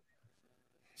happen.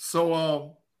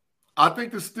 So I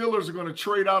think the Steelers are going to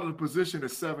trade out of the position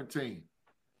at 17.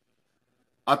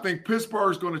 I think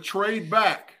Pittsburgh's going to trade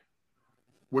back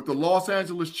with the Los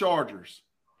Angeles Chargers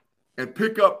and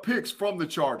pick up picks from the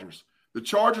Chargers. The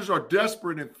Chargers are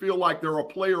desperate and feel like they're a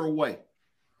player away.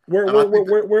 Where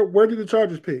did the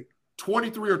Chargers pick?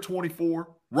 23 or 24,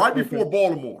 right before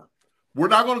Baltimore. We're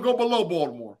not going to go below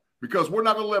Baltimore because we're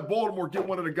not going to let Baltimore get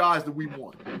one of the guys that we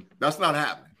want. That's not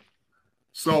happening.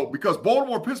 So because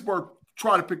Baltimore and Pittsburgh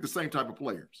try to pick the same type of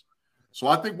players. So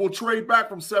I think we'll trade back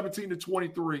from 17 to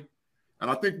 23, and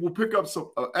I think we'll pick up some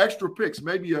extra picks,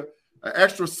 maybe an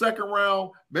extra second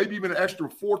round, maybe even an extra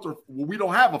fourth, or we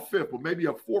don't have a fifth, but maybe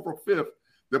a fourth or fifth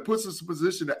that puts us in a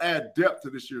position to add depth to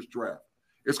this year's draft.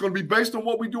 It's going to be based on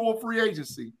what we do on free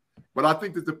agency, but I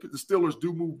think that the Steelers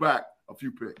do move back a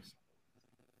few picks.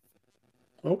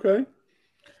 Okay.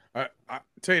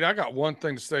 Tate, I got one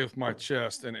thing to say with my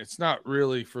chest, and it's not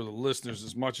really for the listeners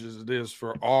as much as it is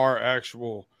for our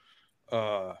actual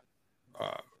our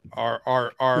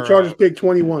the Chargers pick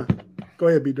 21. Go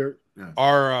ahead, B Dirt. Yeah.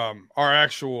 Our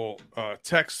actual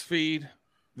text feed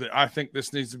that I think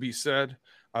this needs to be said.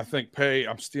 I think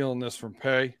I'm stealing this from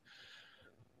Pay.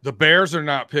 The Bears are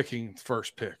not picking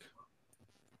first pick.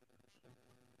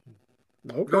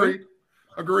 Okay.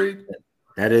 Agreed.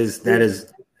 That is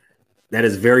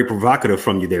very provocative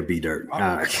from you there, B Dirt.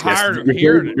 I'm tired of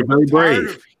hearing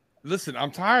it. Listen, I'm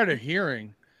tired of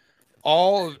hearing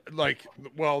all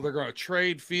they're going to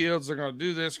trade Fields, they're going to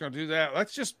do this, going to do that.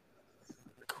 That's just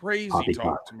crazy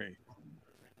talk to me.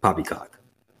 Poppycock.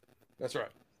 That's right.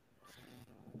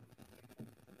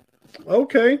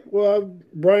 Okay. Well,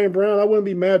 Brian Brown, I wouldn't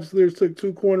be mad if the Steelers took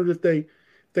 2 corners if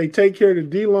they take care of the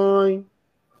D-line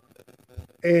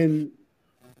and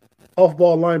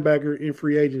off-ball linebacker in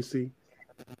free agency.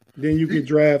 Then you could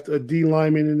draft a D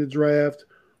lineman in the draft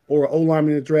or an O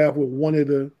lineman in the draft with one of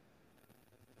the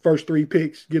first 3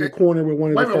 picks. Get a corner with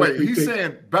one of the first 3 picks. He's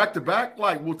saying back-to-back?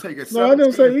 Like, we'll take it. No, I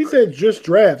didn't say. He said just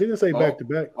draft. He didn't say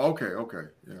back-to-back. Okay.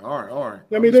 Yeah, all right.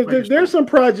 I mean, there's some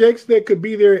projects that could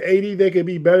be there at 80. They could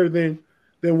be better than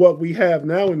what we have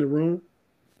now in the room.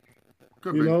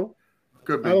 Could be.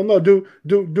 Could be. I don't know. Do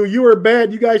you or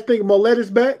Bad, you guys think Millette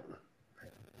is back?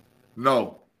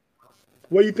 No.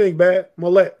 What do you think, Bad?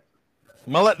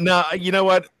 Millette, no, you know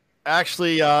what?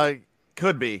 Actually,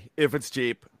 could be if it's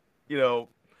cheap.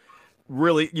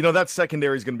 Really, that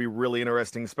secondary is going to be really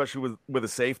interesting, especially with the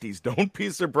safeties. Don't be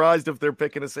surprised if they're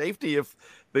picking a safety if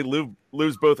they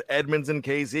lose both Edmonds and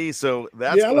KZ. So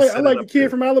that's I like the kid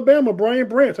from Alabama, Brian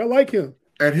Branch. I like him,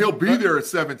 and he'll be there at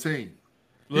 17.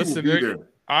 Listen,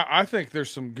 I think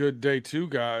there's some good day 2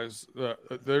 guys.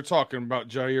 They're talking about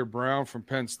Jair Brown from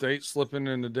Penn State slipping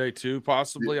into day 2,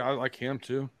 possibly. Yeah. I like him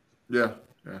too. Yeah.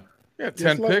 10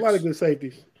 picks. A lot of good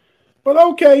safeties. But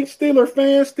okay, Steeler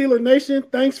fans, Steeler Nation,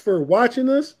 thanks for watching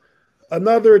us.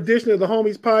 Another edition of the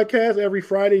Homies Podcast every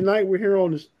Friday night. We're here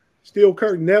on the Steel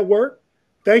Curtain Network.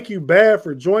 Thank you, Bad,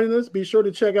 for joining us. Be sure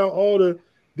to check out all the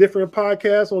different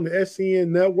podcasts on the SCN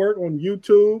Network on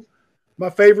YouTube. My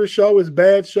favorite show is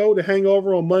Bad Show, The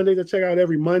Hangover on Monday. To check out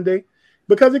every Monday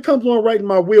because it comes on right in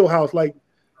my wheelhouse, like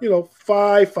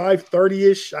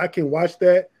 5:30ish. I can watch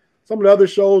that. Some of the other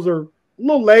shows are a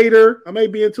little later. I may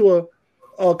be into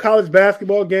a college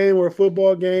basketball game or a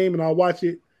football game, and I'll watch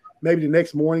it maybe the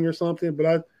next morning or something. But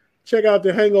I check out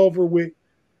The Hangover with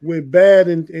Bad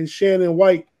and Shannon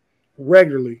White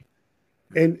regularly.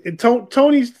 And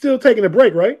Tony's still taking a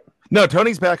break, right? No,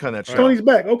 Tony's back on that show. Tony's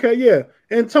back. Okay, yeah.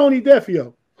 And Tony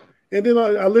Defio. And then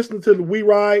I listened to the We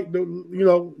Ride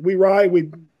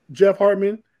with Jeff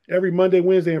Hartman every Monday,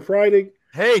 Wednesday, and Friday.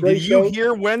 Hey, did you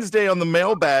hear Wednesday on the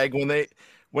mailbag when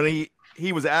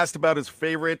he was asked about his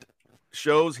favorite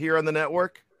shows here on the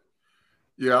network?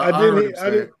 Yeah, I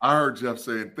heard Jeff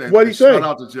saying that. What'd he say? Shout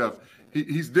out to Jeff.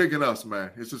 He's digging us,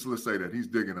 man. It's just, let's say that he's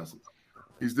digging us.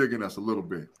 He's digging us a little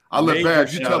bit. I'll let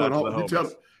Bad. You tell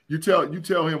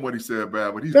him what he said,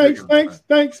 Bad. But he's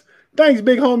thanks,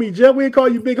 big homie Jeff. We call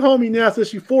you big homie now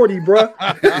since you're 40, bro.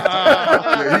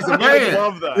 Yeah, he's a man. I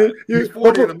love that. He's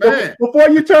 40 and a man. Before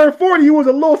you turned 40, you was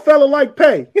a little fella like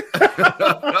Pay.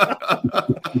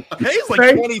 Pay's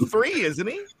like 23, isn't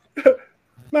he?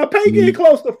 Now Pay getting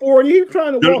close to 40. He's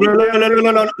trying to walk.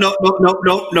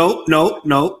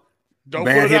 No. Don't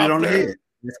Bad put hit it it out on there. the head.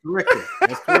 That's correct.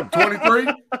 23.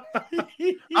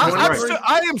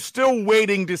 I am still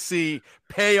waiting to see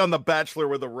Pay on The Bachelor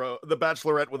with the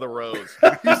Bachelorette with a rose.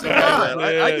 I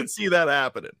can see that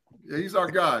happening. Yeah, he's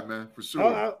our guy, man, for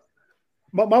sure.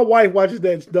 My wife watches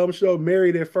that dumb show,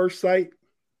 Married at First Sight.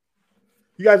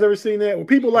 You guys ever seen that? When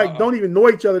people don't even know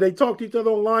each other, they talk to each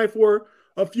other online for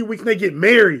a few weeks and they get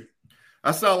married.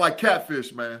 That sounds like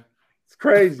catfish, man. It's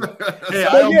crazy. Hey,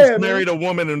 I almost married a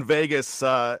woman in Vegas.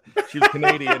 She was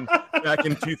Canadian back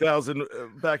in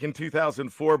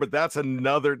 2004, but that's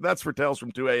for Tales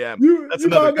from 2 a.m. That's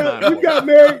another time. You got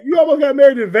married. You almost got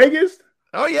married in Vegas?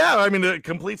 Oh yeah, I mean a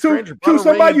complete stranger. To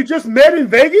somebody you just met in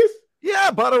Vegas?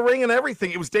 Yeah, bought a ring and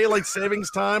everything. It was daylight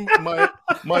savings time.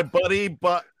 My buddy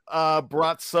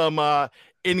brought some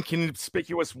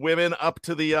inconspicuous women up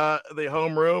to the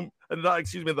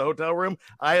hotel room.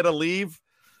 I had to leave.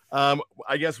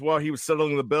 I guess while he was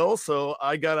settling the bill, so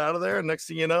I got out of there. And next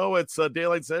thing you know, it's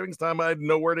daylight savings time. I had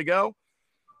nowhere to go,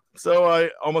 so I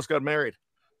almost got married.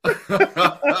 But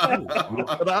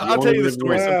I'll tell you the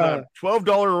story sometime.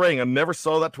 $12 ring. I never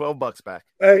saw that $12 back.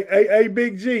 Hey,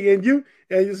 Big G, and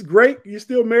it's great. You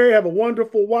still married, have a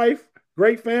wonderful wife,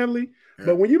 great family. Yeah.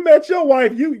 But when you met your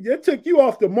wife, it took you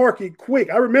off the market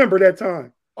quick. I remember that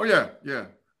time. Oh yeah.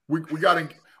 We got in.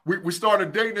 We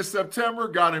started dating in September,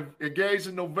 got engaged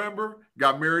in November,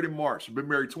 got married in March. Been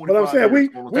married 25 years. But I'm saying we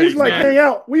used to hang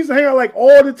out. We used to hang out like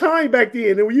all the time back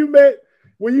then. And when you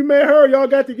met her, y'all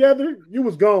got together, you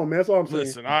was gone, man. That's all I'm saying.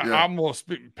 Listen, I'm gonna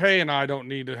speak. Pay and I don't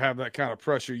need to have that kind of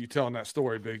pressure. You telling that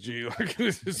story, Big G? Like,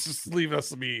 just leave us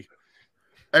to be.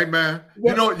 Hey man,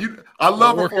 I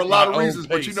love her for a lot of reasons,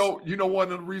 but you know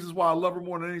one of the reasons why I love her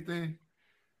more than anything.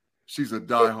 She's a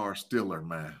diehard Steeler,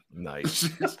 man. Nice.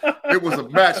 It was a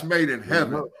match made in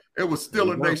heaven. It was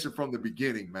Steeler Nation from the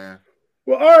beginning, man.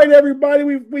 Well, all right, everybody.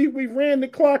 We ran the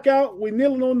clock out. We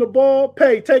kneeling on the ball.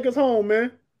 Pay, take us home,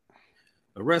 man.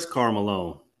 Arrest Karl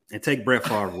Malone and take Brett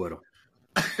Favre with him.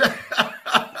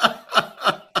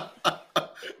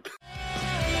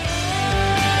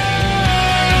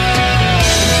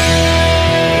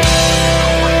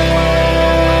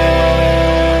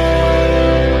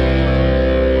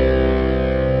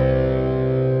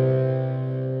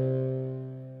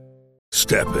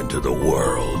 Step into the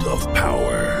world of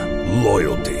power,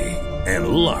 loyalty, and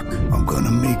luck. I'm going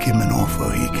to make him an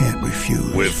offer he can't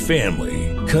refuse. With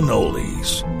family,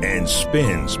 cannolis, and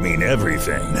spins mean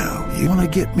everything. Now, you want to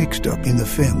get mixed up in the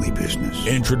family business.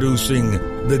 Introducing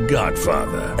The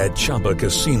Godfather at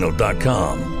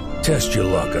ChumbaCasino.com. Test your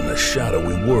luck in the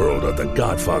shadowy world of The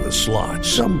Godfather slot.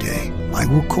 Someday, I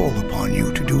will call upon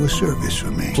you to do a service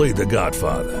for me. Play The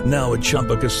Godfather now at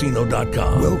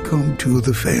ChumbaCasino.com. Welcome to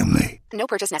the family. No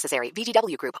purchase necessary.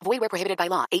 VGW Group. Void where prohibited by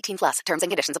law. 18+. Terms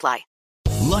and conditions apply.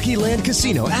 Lucky Land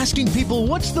Casino, asking people,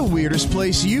 what's the weirdest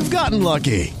place you've gotten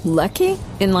lucky? Lucky?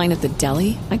 In line at the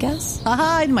deli, I guess?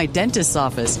 Aha, in my dentist's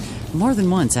office. More than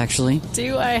once, actually.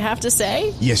 Do I have to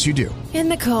say? Yes, you do. In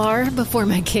the car before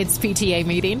my kids' PTA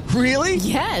meeting. Really?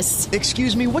 Yes.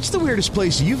 Excuse me, what's the weirdest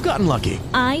place you've gotten lucky?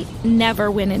 I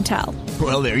never win and tell.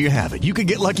 Well, there you have it. You can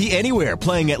get lucky anywhere,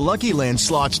 playing at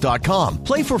LuckyLandSlots.com.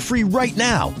 Play for free right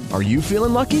now. Are you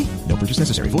feeling lucky? No purchase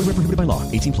necessary. Void where prohibited by law.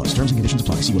 18+. Terms and conditions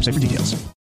apply. See website for details.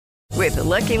 With the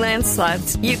Lucky Land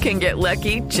Slots, you can get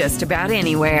lucky just about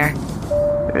anywhere.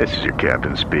 This is your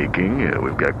captain speaking.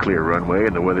 We've got clear runway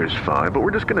and the weather's fine, but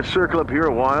we're just going to circle up here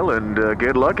a while and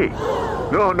get lucky.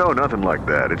 No, nothing like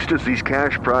that. It's just these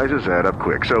cash prizes add up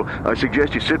quick. So I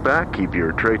suggest you sit back, keep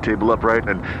your tray table upright,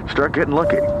 and start getting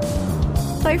lucky.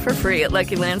 Play for free at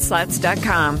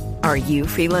LuckyLandSlots.com. Are you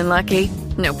feeling lucky?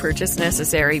 No purchase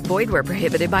necessary. Void where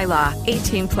prohibited by law.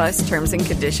 18+ terms and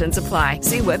conditions apply.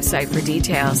 See website for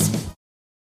details.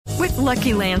 With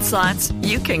Lucky Land Slots,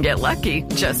 you can get lucky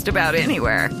just about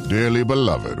anywhere. Dearly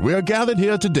beloved, we are gathered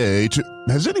here today to...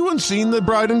 Has anyone seen the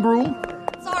bride and groom?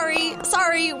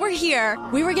 Sorry, we're here.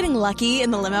 We were getting lucky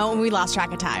in the limo and we lost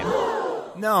track of time.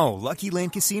 No, Lucky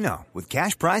Land Casino, with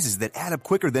cash prizes that add up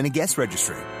quicker than a guest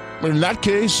registry. In that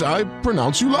case, I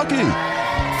pronounce you lucky.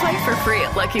 Play for free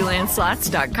at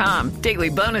LuckyLandSlots.com. Daily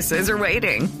bonuses are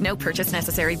waiting. No purchase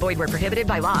necessary. Void where prohibited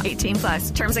by law.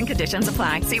 18+. Terms and conditions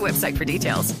apply. See website for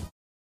details.